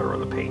the color or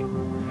the paint.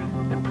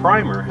 And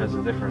primer has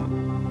a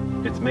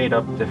different, it's made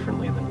up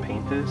differently than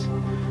paint is.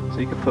 So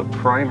you can put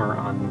primer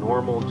on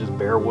normal, just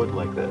bare wood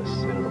like this,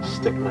 and it'll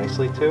stick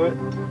nicely to it.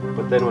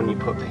 But then when you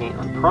put paint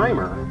on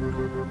primer,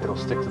 it'll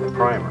stick to the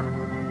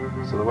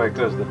primer. So the way it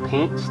goes, the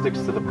paint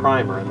sticks to the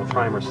primer and the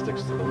primer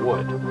sticks to the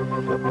wood.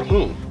 But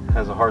paint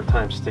has a hard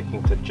time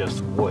sticking to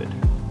just wood.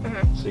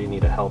 So you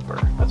need a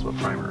helper. That's what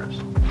primer is.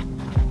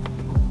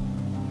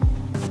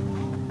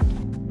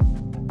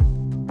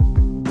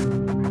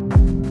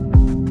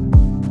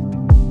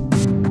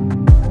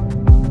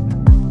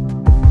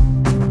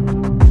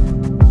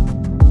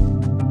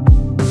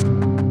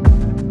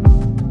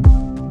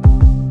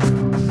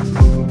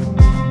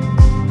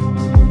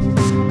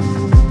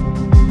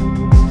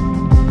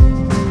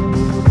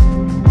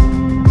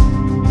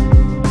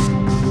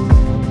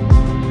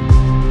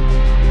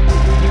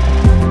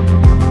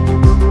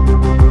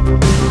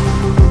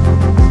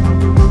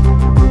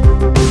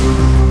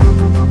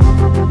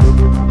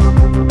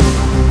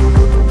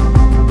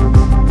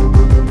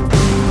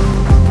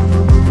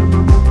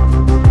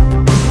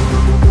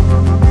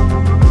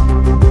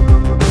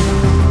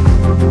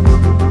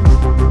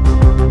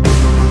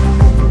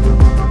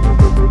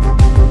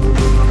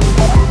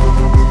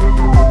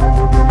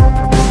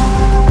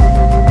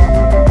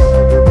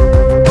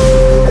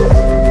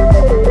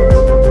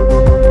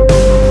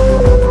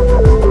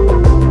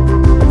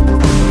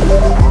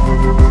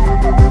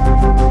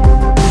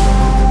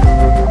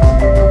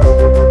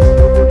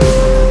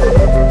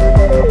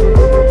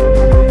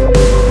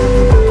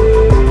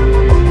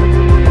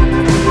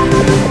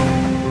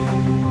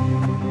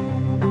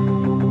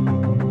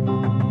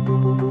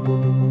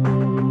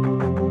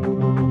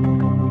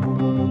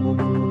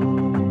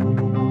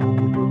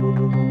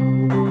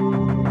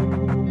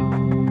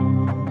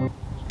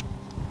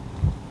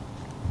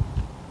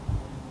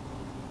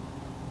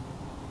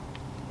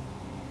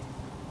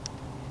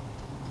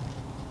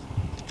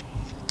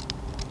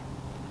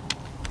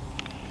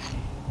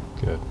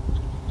 Good.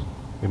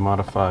 We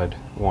modified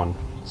one,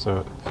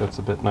 so it fits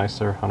a bit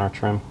nicer on our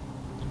trim.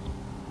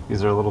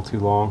 These are a little too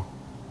long,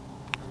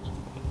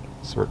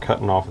 so we're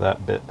cutting off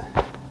that bit.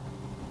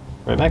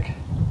 Right, Mick?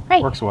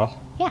 Right. Works well.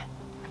 Yeah.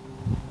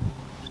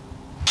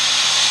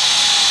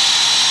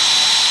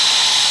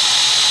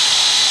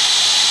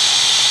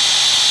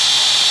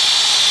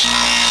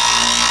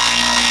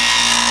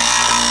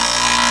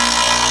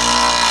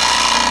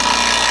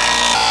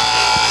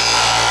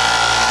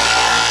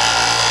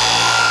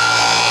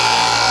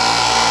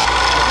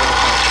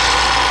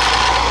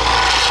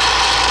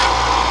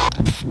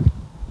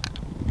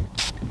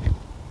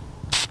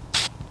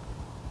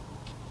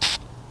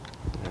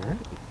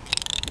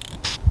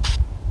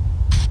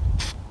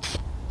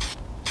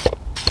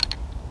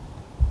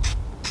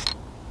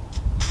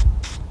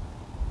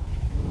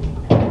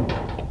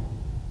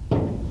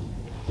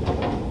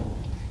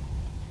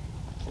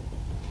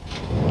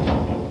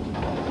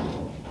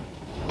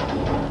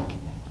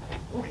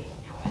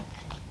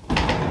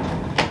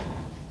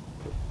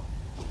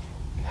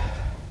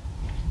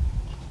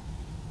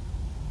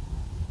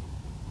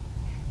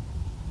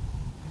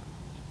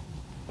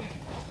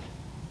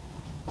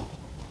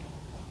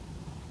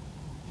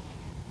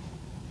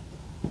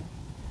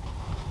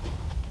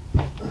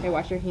 Okay,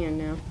 wash your hand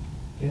now.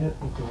 Yeah,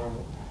 it's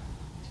alright.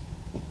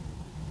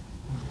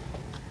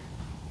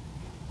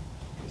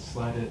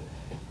 Slide it.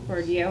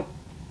 Toward you.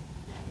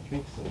 I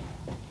think so.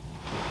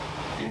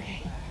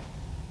 Okay.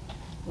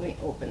 Let me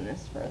open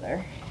this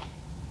further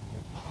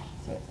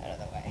so it's out of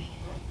the way.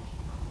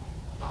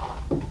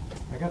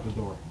 I got the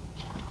door.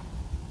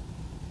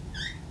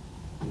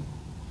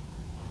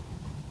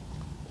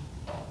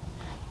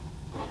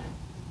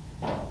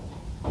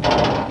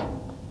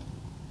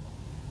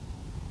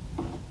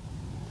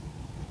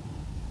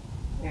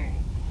 Alright.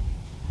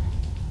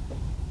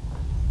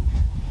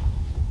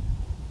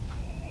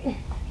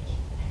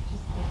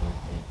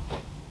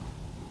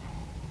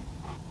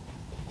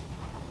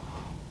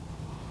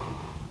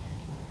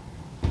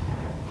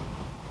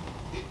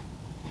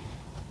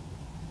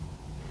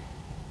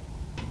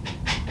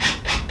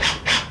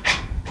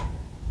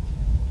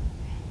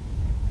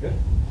 Good?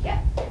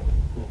 Yeah.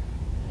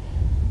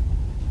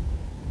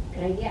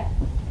 Good idea.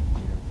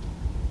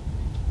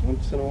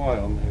 Once in a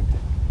while, Meg.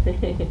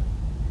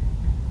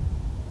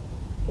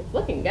 It's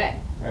looking good.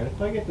 Alright,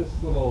 if I get this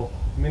little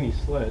mini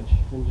sledge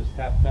and just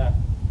tap.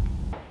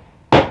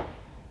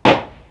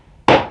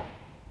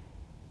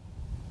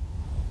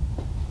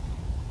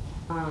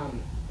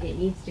 It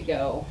needs to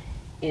go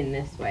in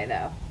this way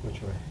though.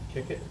 Which way?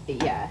 Kick it?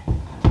 Yeah.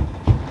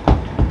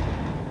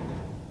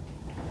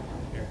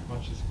 Here,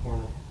 watch this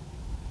corner.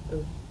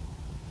 Ooh.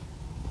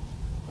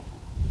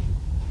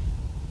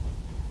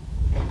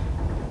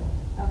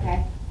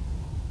 Okay.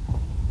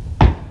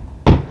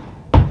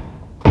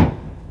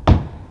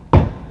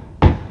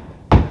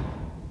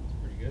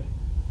 Pretty good.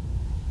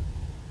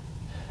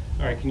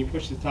 Alright, can you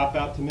push the top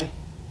out to me?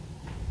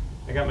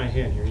 I got my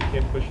hand here. You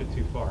can't push it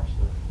too far.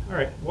 So.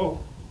 Alright, whoa.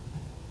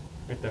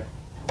 Right there.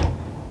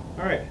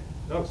 Alright,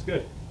 that looks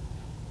good.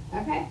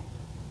 Okay.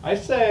 I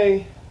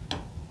say,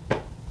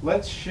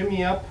 let's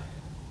shimmy up.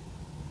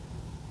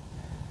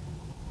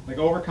 Like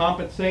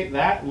overcompensate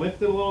that,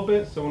 lift it a little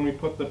bit, so when we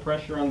put the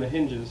pressure on the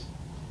hinges,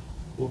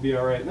 we'll be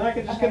alright. Now I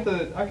could just get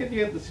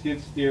the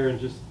skid steer and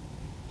just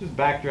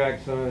back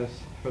drag some of this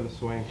for the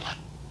swing.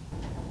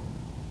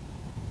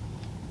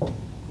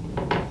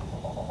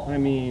 I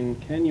mean,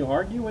 can you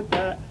argue with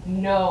that?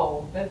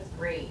 No, that's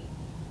great.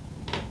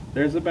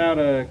 There's about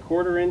a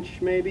 1/4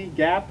 inch maybe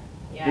gap,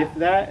 Yeah. if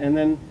that, and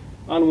then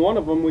on one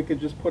of them we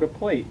could just put a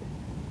plate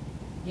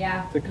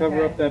Yeah. to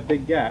cover up that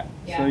big gap.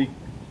 Yeah. So you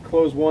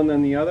close one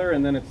then the other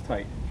and then it's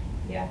tight.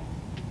 Yeah.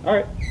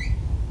 Alright.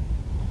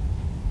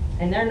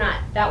 And they're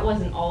not, that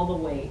wasn't all the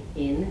way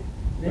in.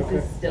 This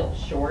is still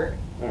short.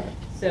 Alright.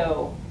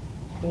 So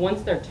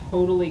once they're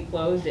totally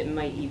closed, it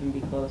might even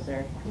be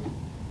closer.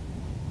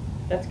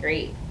 That's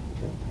great.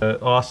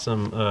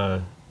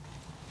 Awesome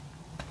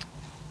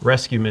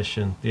rescue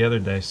mission the other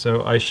day.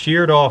 So I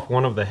sheared off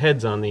one of the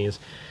heads on these.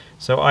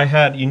 So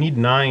you need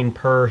 9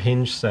 per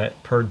hinge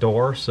set per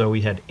door, so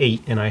we had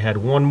 8, and I had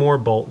one more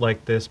bolt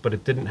like this, but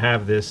it didn't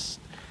have this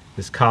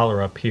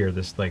collar up here,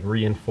 this like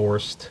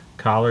reinforced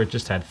collar. It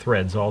just had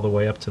threads all the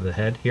way up to the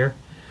head here.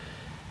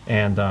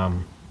 And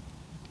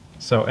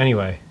so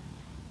anyway,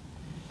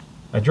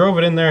 I drove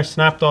it in there,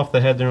 snapped off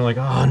the head, and they're like,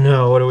 oh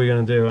no, what are we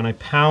gonna do? And I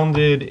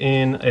pounded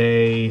in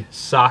a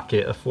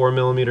socket, a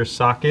 4mm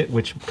socket,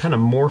 which kind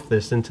of morphed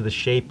this into the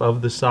shape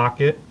of the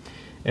socket.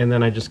 And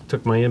then I just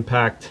took my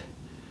impact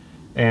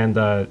and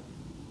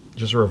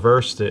just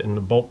reversed it, and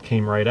the bolt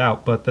came right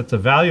out. But that's a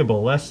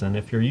valuable lesson.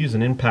 If you're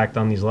using impact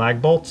on these lag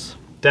bolts,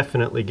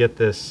 definitely get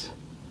this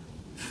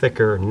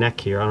thicker neck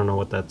here. I don't know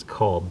what that's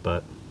called,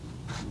 but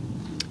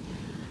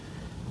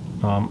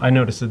I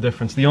noticed the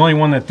difference. The only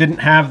one that didn't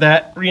have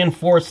that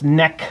reinforced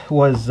neck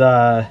was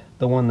the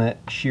one that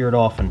sheared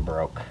off and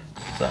broke.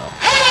 So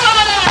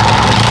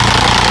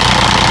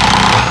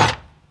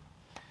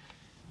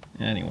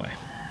anyway.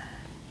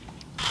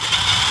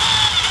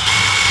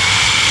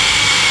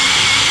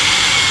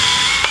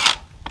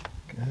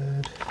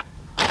 Good.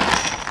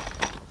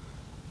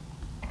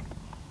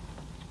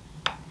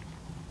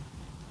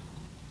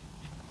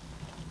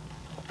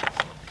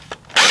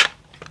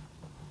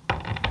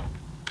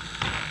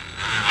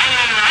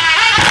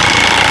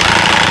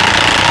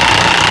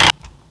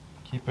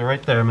 Keep it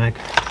right there, Meg.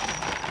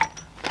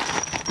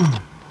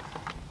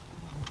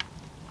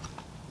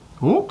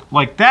 Ooh,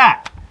 like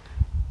that.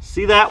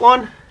 See that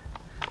one?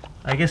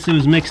 I guess it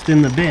was mixed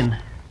in the bin.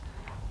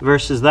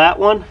 Versus that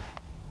one.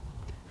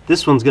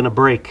 This one's gonna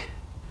break.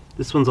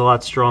 This one's a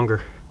lot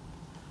stronger.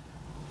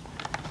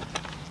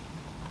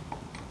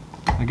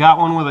 I got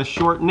one with a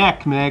short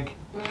neck, Meg.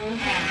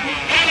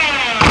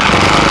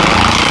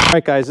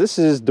 Alright guys, this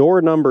is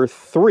door number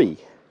 3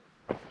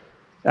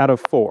 out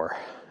of 4.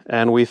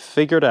 And we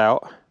figured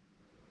out,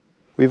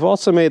 we've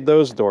also made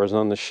those doors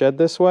on the shed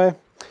this way,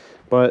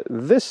 but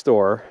this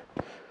door,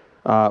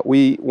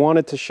 we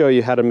wanted to show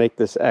you how to make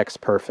this X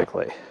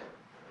perfectly.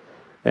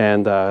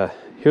 And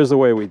here's the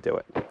way we do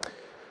it.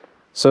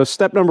 So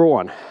step number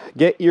 1,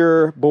 get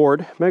your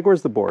board. Meg,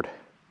 where's the board?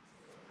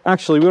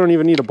 Actually, we don't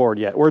even need a board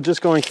yet. We're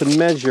just going to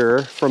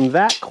measure from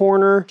that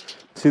corner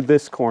to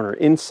this corner,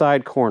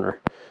 inside corner.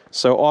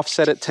 So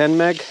offset at 10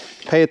 meg.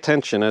 Pay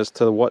attention as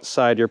to what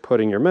side you're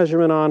putting your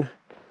measurement on.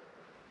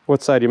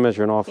 What side are you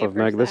measuring off of,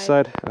 Meg? This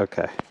side?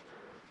 Okay.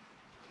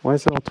 Why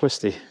is it all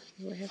twisty?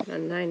 I have it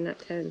on 9, not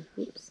 10.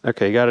 Oops.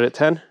 Okay, you got it at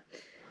 10?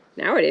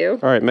 Now I do.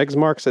 All right, Meg's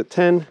mark's at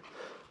 10.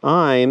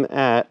 I'm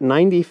at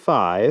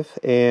 95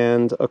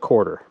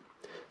 1/4.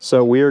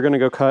 So we are going to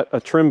go cut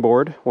a trim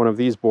board, one of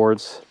these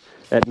boards,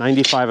 at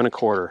 95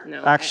 1/4.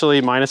 No,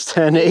 actually, minus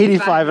 10,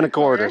 85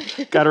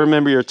 1/4. Got to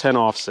remember your 10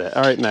 offset.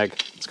 All right, Meg,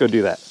 let's go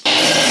do that.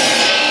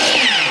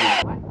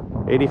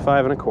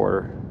 85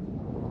 1/4.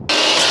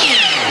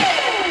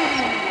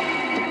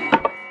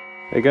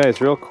 Hey guys,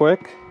 real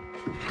quick.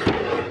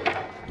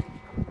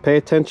 Pay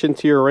attention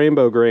to your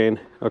rainbow grain.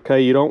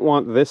 Okay, you don't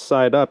want this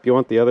side up, you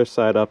want the other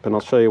side up, and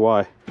I'll show you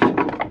why.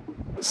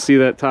 See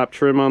that top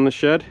trim on the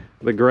shed?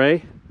 The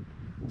gray?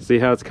 See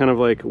how it's kind of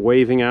like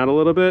waving out a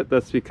little bit?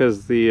 That's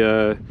because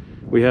the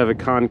we have a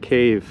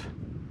concave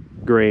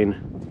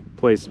grain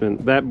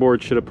placement. That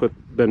board should have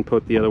been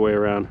put the other way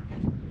around.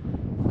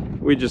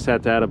 We just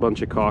had to add a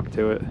bunch of caulk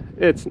to it.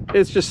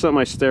 It's just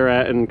something I stare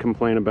at and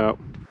complain about.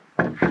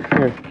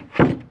 Here.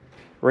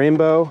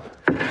 Rainbow.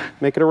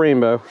 Make it a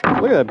rainbow.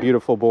 Look at that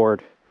beautiful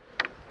board.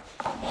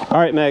 All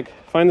right, Meg,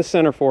 find the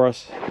center for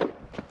us.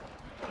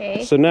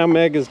 Okay. So now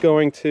Meg is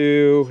going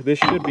to, this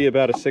should be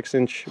about a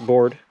 6-inch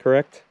board,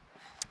 correct?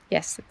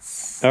 Yes,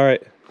 it's... All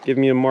right, give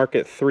me a mark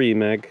at 3,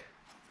 Meg.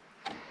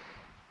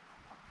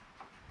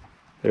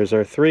 There's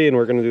our 3, and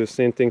we're going to do the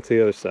same thing to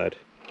the other side.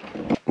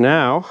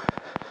 Now,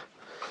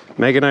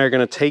 Meg and I are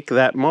going to take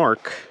that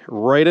mark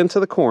right into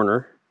the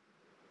corner.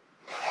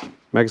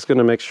 Meg's going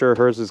to make sure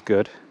hers is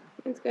good.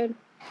 It's good.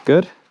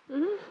 Good?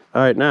 Mm-hmm.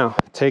 All right, now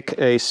take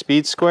a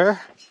speed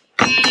square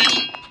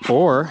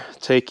or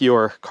take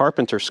your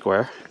carpenter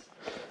square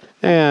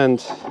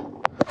and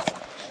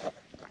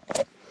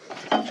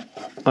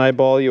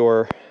eyeball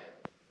your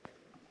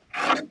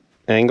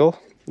angle.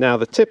 Now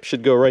the tip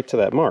should go right to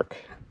that mark.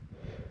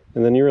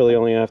 And then you really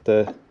only have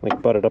to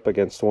like butt it up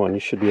against one. You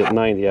should be at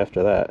 90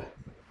 after that.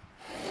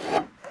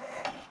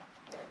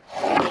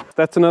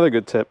 That's another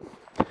good tip.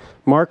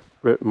 Mark.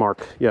 Hey,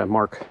 Mark.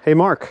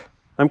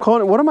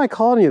 What am I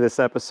calling you this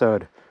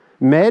episode?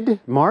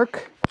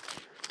 Mark?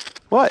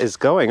 What is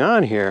going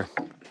on here?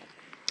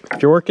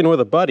 If you're working with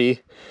a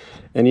buddy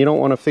and you don't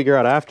want to figure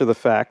out after the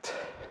fact,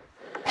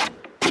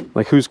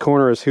 like whose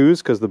corner is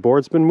whose because the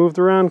board's been moved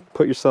around,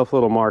 put yourself a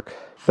little mark.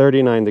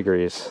 39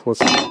 degrees.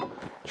 Let's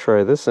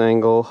try this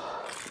angle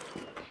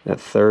at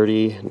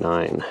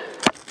 39.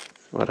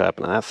 What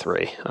happened to that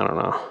 3? I don't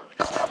know. All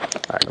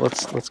right,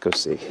 let's go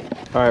see.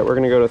 All right, we're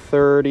gonna go to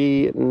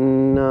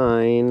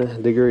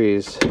 39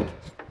 degrees.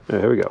 Oh,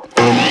 here we go.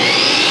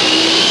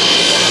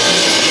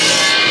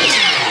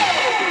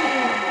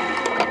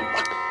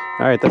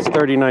 All right, that's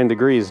 39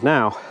 degrees.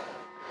 Now,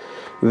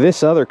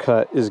 this other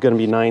cut is gonna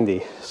be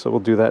 90, so we'll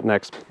do that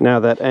next. Now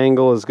that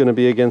angle is gonna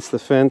be against the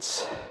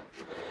fence,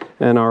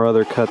 and our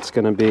other cut's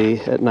gonna be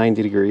at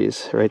 90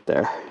 degrees, right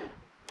there.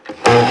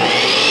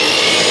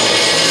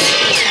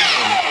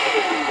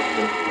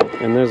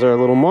 And there's our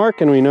little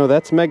mark, and we know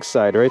that's Meg's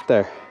side right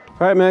there.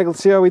 All right, Meg, let's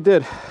see how we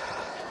did.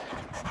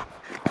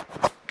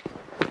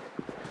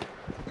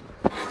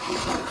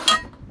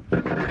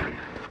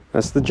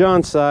 That's the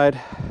John side.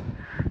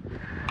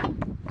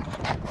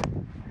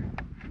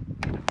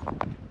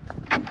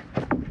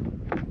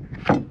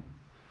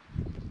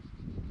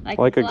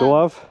 Like a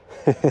glove?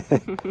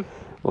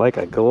 Like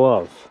a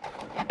glove.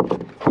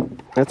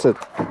 That's a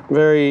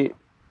very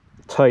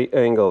tight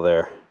angle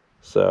there.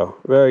 So,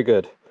 very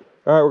good.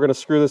 All right, we're gonna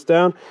screw this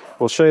down.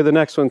 We'll show you the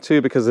next one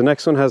too, because the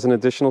next one has an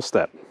additional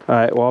step. All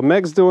right, while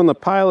Meg's doing the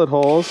pilot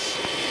holes,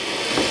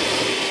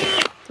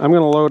 I'm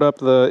gonna load up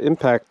the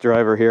impact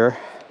driver here.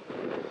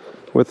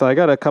 I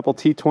got a couple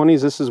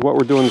T20s. This is what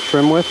we're doing the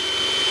trim with.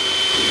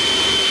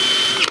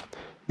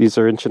 These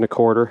are 1 1/4 inch.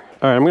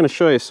 All right, I'm gonna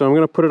show you. So I'm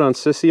gonna put it on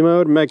sissy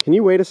mode. Meg, can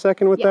you wait a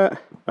second with that?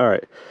 All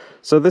right.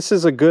 So this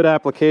is a good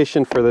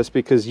application for this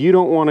because you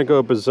don't want to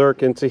go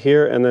berserk into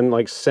here and then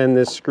like send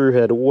this screw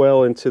head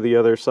well into the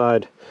other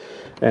side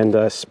and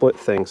split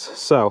things.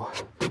 So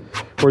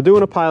we're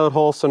doing a pilot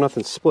hole so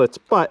nothing splits,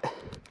 but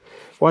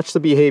watch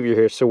the behavior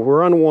here. So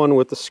we're on 1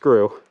 with the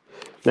screw.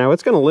 Now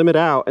it's going to limit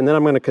out and then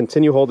I'm going to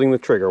continue holding the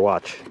trigger.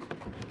 Watch.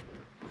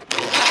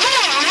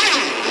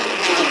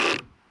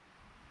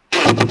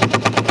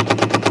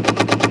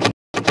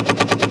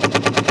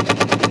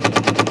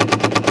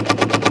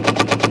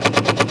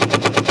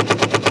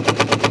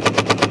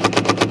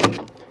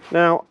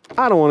 Now,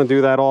 I don't want to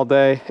do that all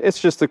day. It's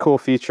just a cool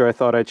feature I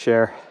thought I'd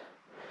share.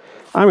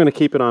 I'm going to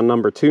keep it on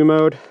number 2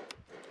 mode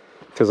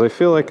because I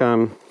feel like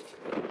I'm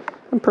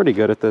pretty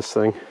good at this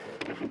thing.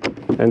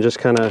 And just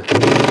kind of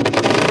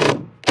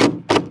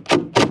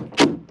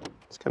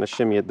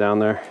shimmy it down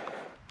there.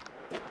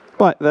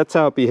 But that's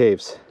how it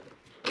behaves.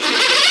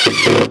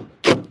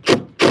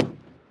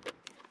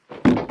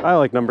 I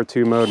like number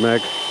 2 mode, Meg.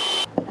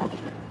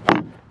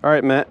 All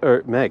right,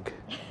 Meg.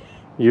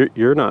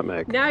 You're not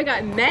Meg. Now I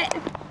got Met,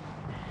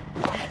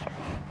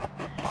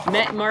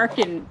 Mark,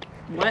 and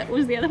what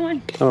was the other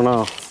one? I don't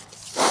know.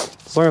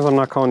 As long as I'm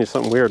not calling you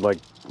something weird like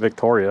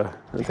Victoria,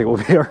 I think we'll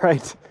be all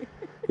right.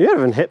 You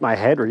haven't hit my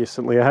head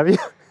recently, have you?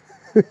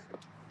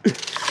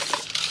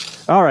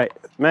 All right,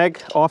 Meg,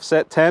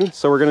 offset 10.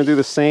 So we're gonna do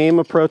the same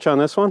approach on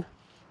this one.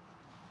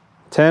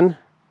 10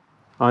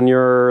 on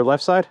your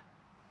left side?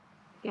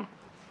 Yeah.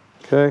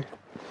 Okay.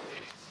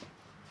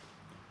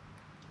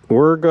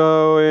 We're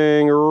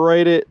going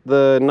right at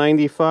the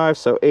 95,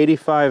 so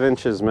 85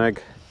 inches,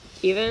 Meg.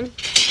 Even?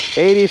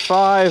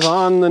 85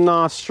 on the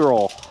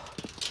nostril.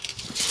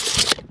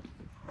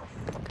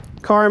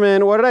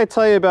 Carmen, what did I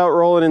tell you about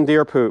rolling in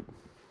deer poop?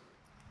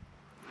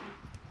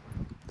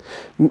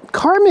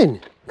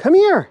 Carmen, come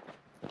here.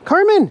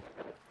 Carmen,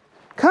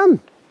 come.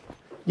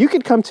 You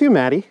could come too,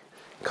 Maddie.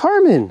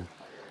 Carmen.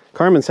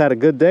 Carmen's had a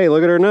good day.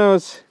 Look at her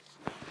nose.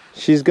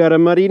 She's got a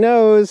muddy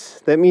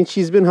nose. That means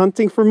she's been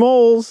hunting for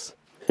moles.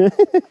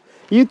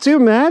 You too,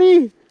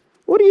 Maddie?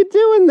 What are you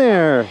doing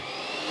there?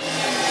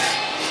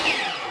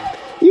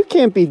 You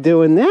can't be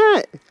doing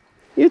that.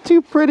 You're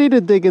too pretty to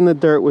dig in the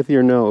dirt with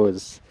your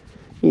nose.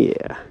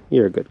 Yeah,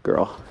 you're a good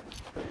girl.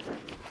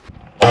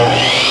 All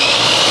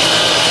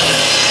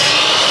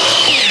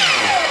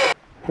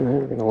right,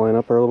 we're gonna line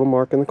up our little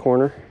mark in the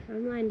corner.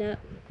 I'm lined up.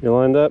 You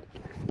lined up?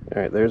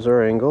 All right, there's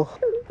our angle.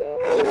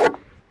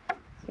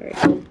 Sorry.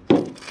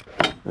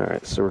 All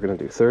right, so we're gonna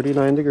do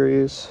 39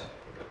 degrees.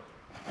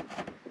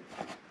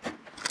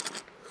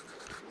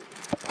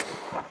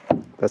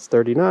 That's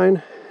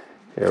 39.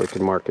 Yeah, we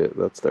can mark it.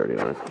 That's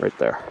 39 right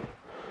there.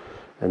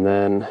 And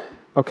then,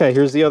 okay,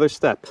 here's the other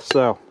step.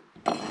 So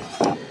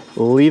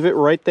leave it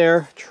right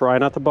there. Try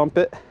not to bump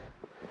it.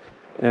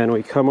 And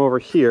we come over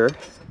here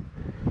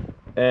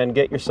and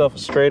get yourself a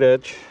straight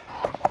edge.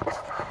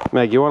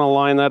 Meg, you want to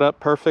line that up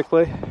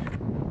perfectly?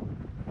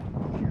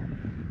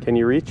 Can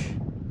you reach?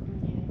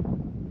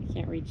 I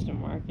can't reach to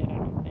mark it, I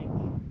don't think.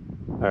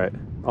 All right,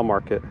 I'll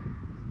mark it.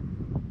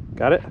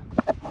 Got it?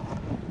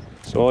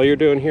 So all you're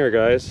doing here,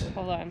 guys.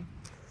 Hold on.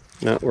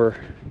 No,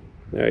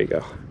 there you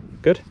go.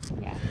 Good?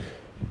 Yeah.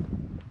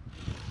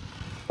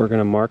 We're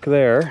gonna mark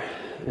there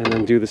and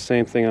then do the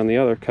same thing on the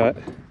other cut.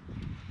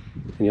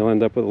 And you'll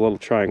end up with a little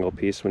triangle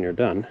piece when you're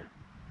done.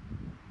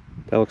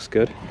 That looks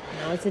good.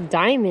 Now it's a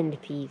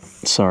diamond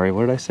piece. Sorry,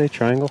 what did I say?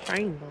 Triangle?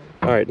 Triangle.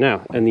 All right,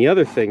 now, and the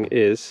other thing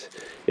is,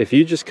 if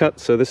you just cut,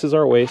 so this is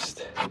our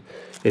waist.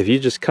 If you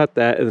just cut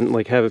that and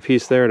like have a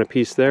piece there and a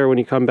piece there, when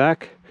you come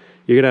back,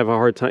 you're gonna have a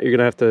hard time. You're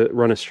gonna have to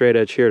run a straight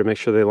edge here to make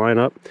sure they line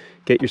up.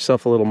 Get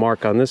yourself a little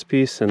mark on this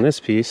piece and this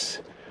piece.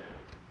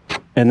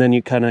 And then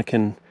you kind of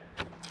can,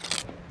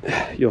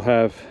 you'll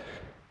have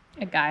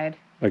A guide.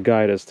 a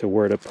guide as to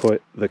where to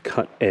put the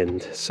cut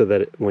end so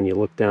that when you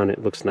look down,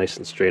 it looks nice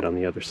and straight on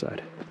the other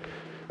side.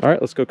 All right,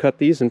 let's go cut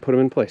these and put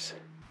them in place.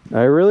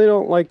 I really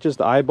don't like just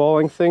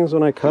eyeballing things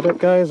when I cut it,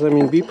 guys. I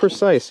mean, be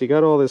precise. You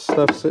got all this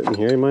stuff sitting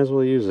here, you might as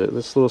well use it.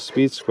 This little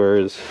speed square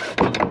is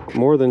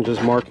more than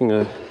just marking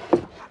a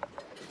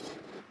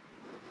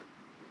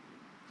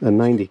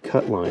 90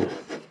 cut line.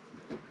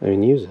 I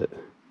mean, use it.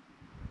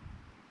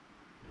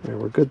 All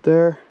right, we're good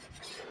there.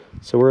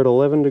 So we're at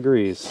 11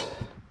 degrees.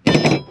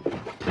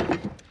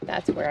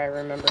 That's where I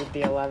remembered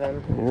the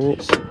 11. All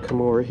right, so come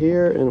over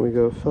here and we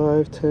go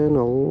 5, 10,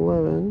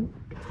 11.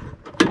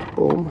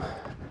 Boom.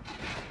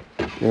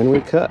 And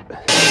we cut.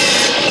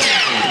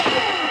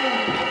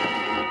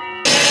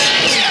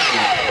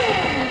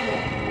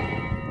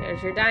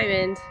 There's your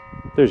diamond.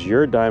 There's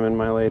your diamond,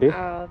 my lady.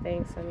 Oh,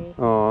 thanks, honey.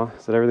 Aw,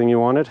 is that everything you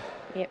wanted?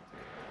 Yep.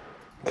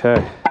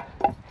 Okay.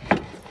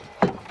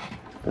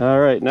 All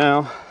right,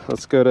 now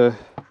let's do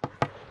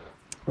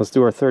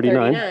our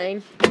 39.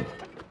 39.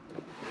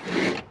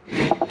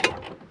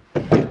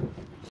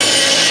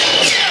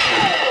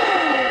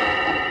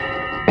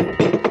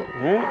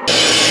 All right.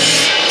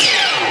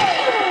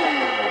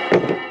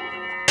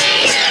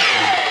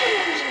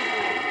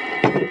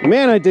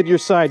 Man, I did your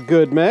side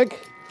good, Meg.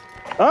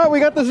 Oh, we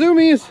got the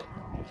zoomies.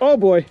 Oh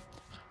boy.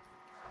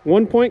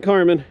 1 point,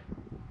 Carmen.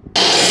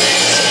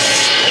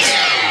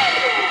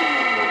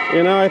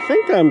 You know, I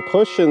think I'm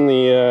pushing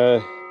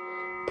the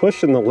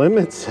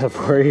limits of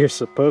where you're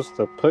supposed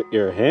to put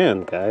your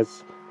hand,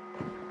 guys.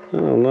 I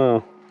don't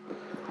know.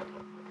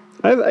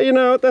 You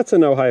know, that's a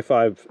no high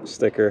five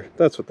sticker.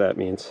 That's what that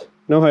means.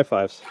 No high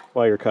fives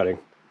while you're cutting.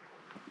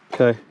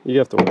 Okay, you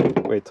have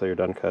to wait till you're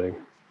done cutting.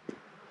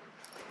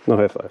 No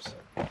high fives.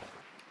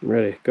 I'm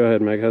ready. Go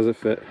ahead, Meg. How's it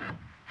fit?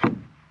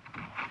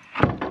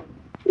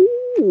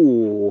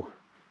 Ooh,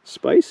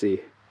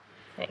 spicy.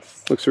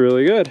 Nice. Looks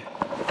really good.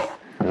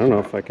 I don't know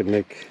if I could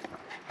make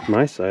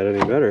my side any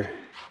better.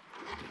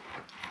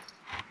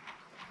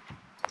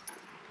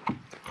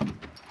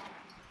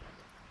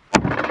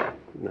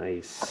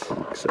 Nice,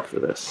 except for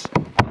this.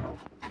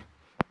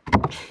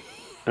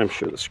 I'm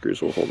sure the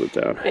screws will hold it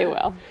down. They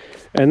will.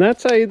 And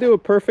that's how you do a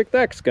perfect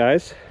X,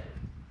 guys.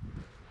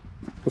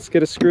 Let's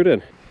get it screwed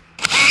in.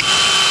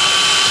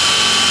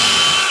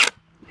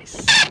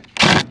 Nice.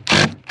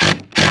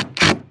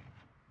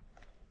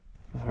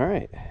 All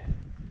right.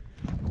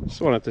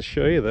 Just wanted to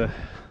show you the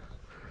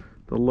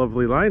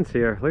lovely lines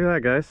here. Look at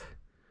that, guys.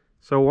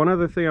 So one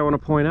other thing I want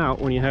to point out,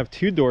 when you have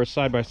two doors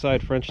side by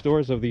side, French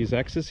doors of these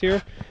X's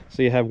here,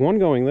 so you have one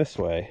going this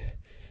way.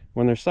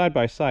 When they're side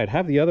by side,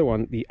 have the other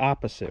one the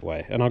opposite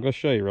way. And I'll go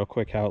show you real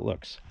quick how it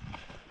looks.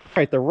 All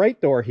right, the right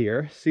door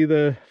here, see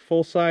the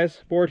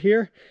full-size board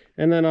here?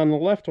 And then on the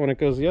left one, it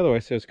goes the other way,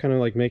 so it's kind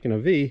of like making a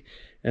V,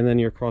 and then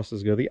your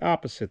crosses go the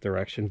opposite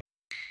direction.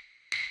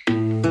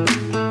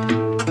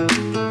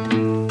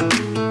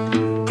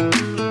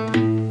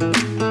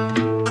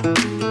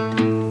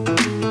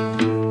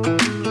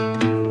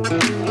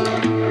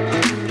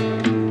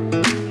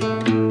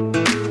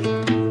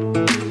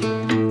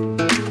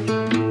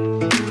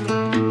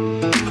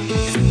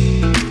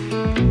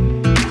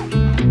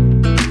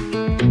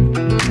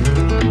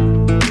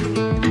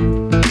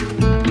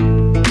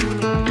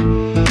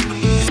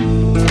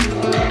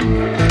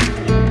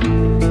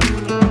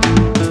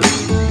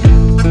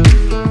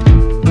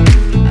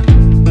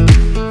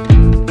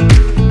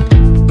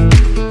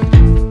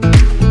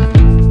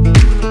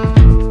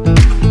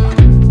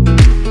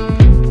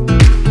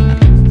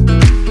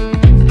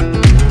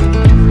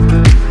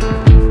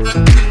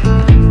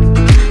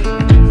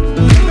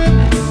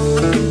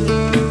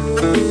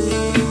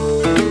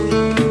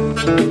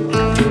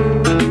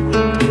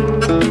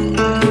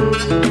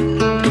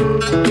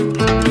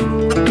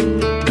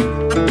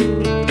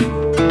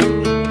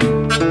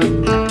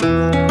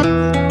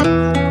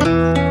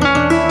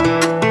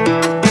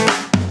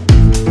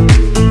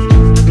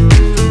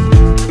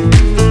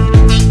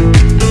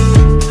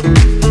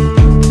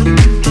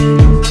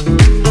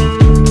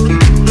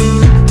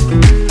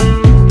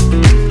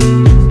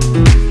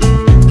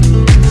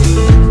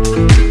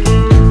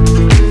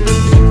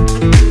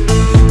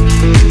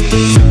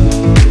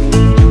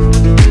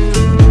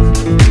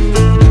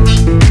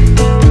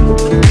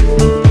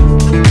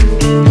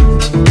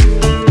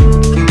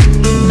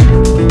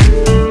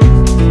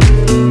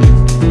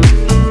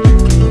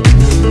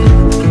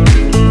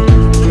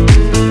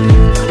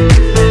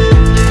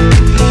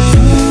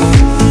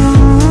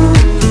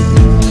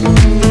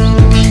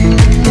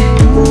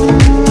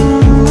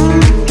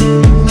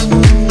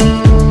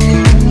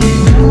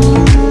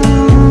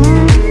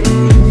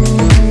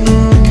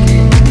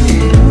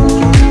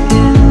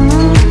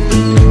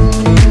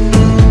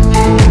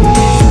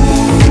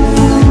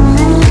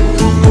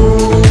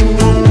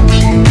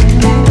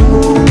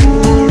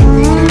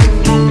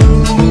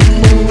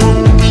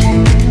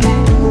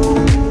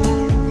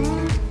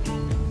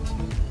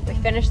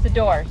 Finished the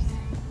doors.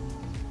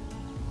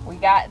 We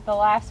got the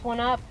last one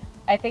up.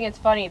 I think it's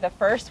funny, the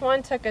first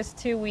one took us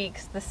 2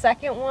 weeks, the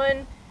second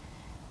one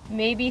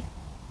maybe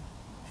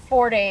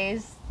 4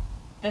 days,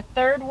 the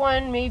third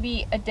one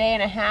maybe a day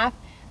and a half,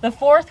 the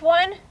fourth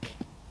one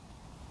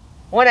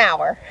 1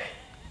 hour.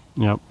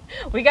 Yep.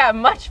 We got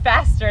much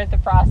faster at the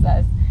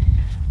process.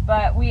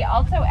 But we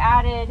also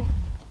added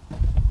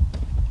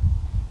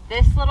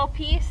this little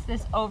piece,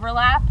 this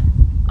overlap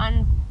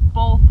on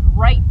both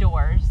right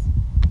doors,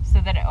 so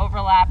that it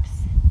overlaps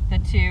the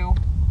two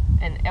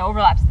and it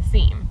overlaps the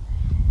seam.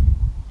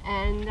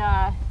 And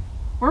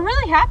we're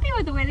really happy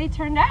with the way they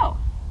turned out.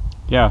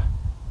 Yeah.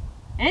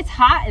 And it's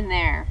hot in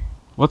there.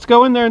 Let's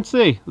go in there and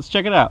see. Let's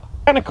check it out.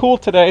 Kind of cool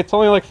today. It's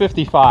only like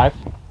 55.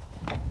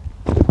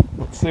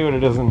 Let's see what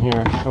it is in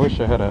here. I wish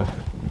I had a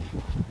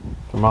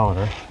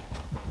thermometer.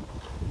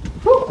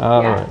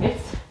 Yeah, right.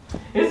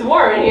 it's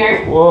warm in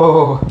here.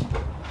 Whoa.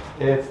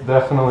 It's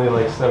definitely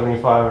like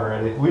 75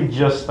 already. We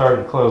just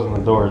started closing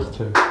the doors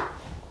too.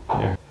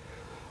 Here.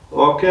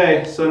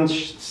 Okay,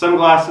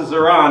 sunglasses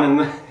are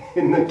on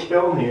in the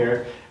kiln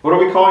here. What are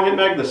we calling it,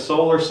 Meg? The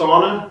solar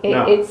sauna?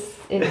 No. It's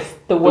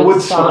the wood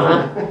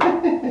sauna.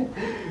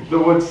 The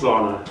wood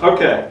sauna.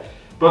 Okay,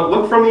 but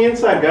look from the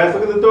inside, guys.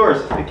 Look at the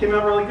doors. They came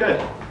out really good.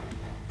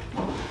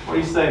 What do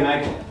you say,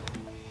 Meg?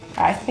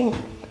 I think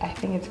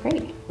it's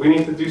great. We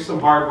need to do some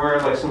hardware,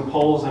 like some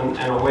poles and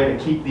a way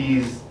to keep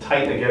these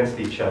tight against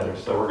each other.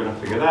 So we're gonna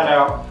figure that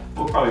out.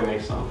 We'll probably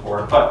make some for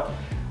it. But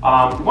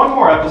one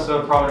more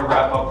episode probably to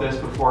wrap up this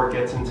before it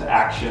gets into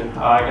action.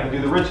 I gotta do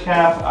the ridge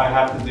cap. I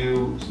have to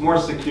do more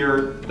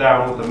secure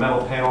down with the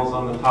metal panels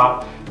on the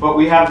top. But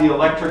we have the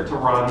electric to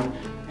run,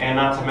 and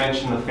not to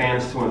mention the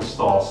fans to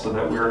install, so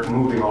that we're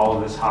moving all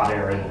of this hot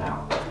air in and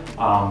out.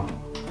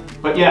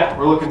 But yeah,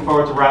 we're looking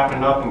forward to wrapping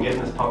it up and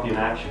getting this puppy in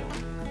action.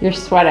 You're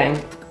sweating.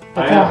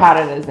 That's how hot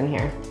it is in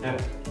here. Yeah.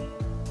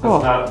 That's cool.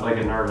 Not like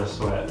a nervous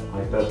sweat.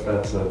 Like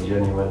that's a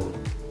genuine.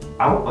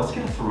 Let's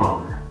get a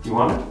thermometer. You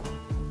want it?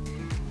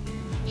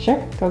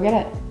 Sure, go get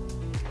it.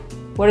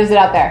 What is it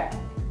out there?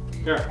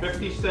 Here,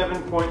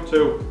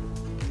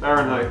 57.2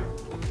 Fahrenheit.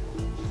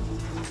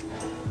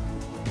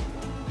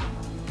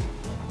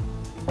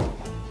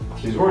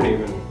 These weren't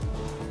even.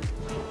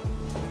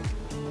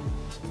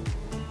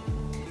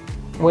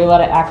 We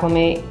let it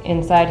acclimate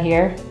inside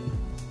here.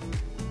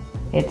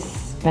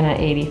 It's been at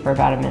 80 for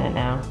about a minute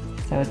now.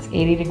 So it's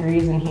 80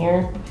 degrees in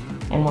here.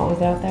 And what was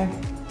it out there?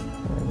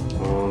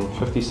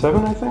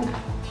 57, I think.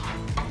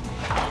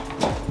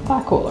 A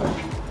lot cooler.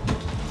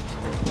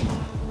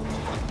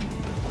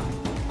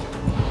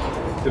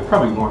 It'll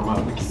probably warm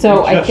up.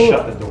 So I think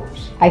shut the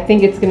doors. I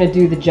think it's gonna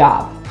do the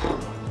job.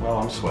 Well,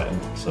 I'm sweating,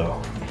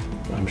 so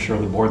I'm sure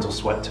the boards will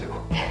sweat too.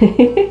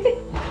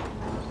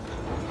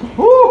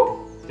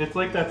 Woo! It's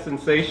like that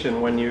sensation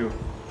when you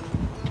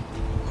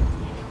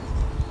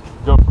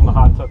go from the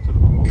hot tub to the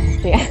pool.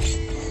 Yeah.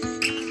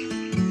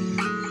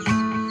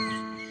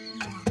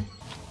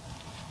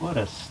 What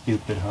a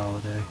stupid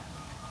holiday.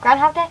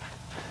 Groundhog Day?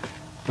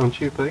 Don't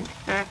you think?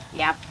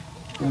 Yeah.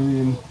 I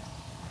mean,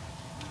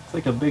 it's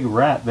like a big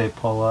rat they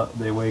pull up,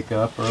 they wake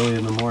up early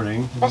in the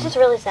morning. That's just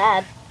really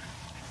sad.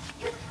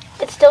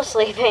 It's still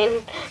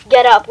sleeping.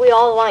 Get up. We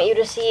all want you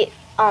to see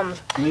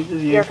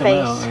your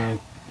face.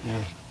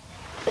 Yeah.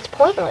 It's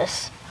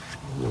pointless.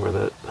 I don't know where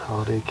that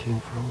holiday came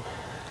from.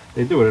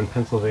 They do it in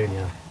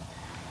Pennsylvania.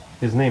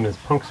 His name is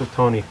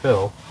Punxsutawney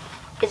Phil.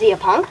 Is he a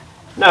punk?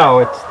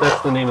 No,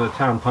 that's the name of the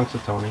town,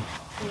 Punxsutawney.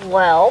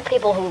 Well,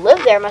 people who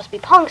live there must be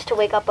punks to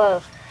wake up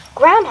a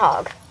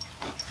groundhog.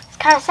 It's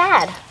kind of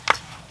sad.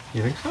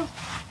 You think so?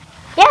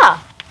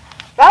 Yeah.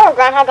 If I were a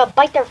groundhog, I'd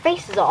bite their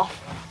faces off.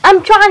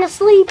 I'm trying to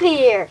sleep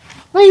here.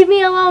 Leave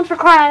me alone, for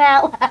crying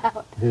out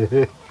loud.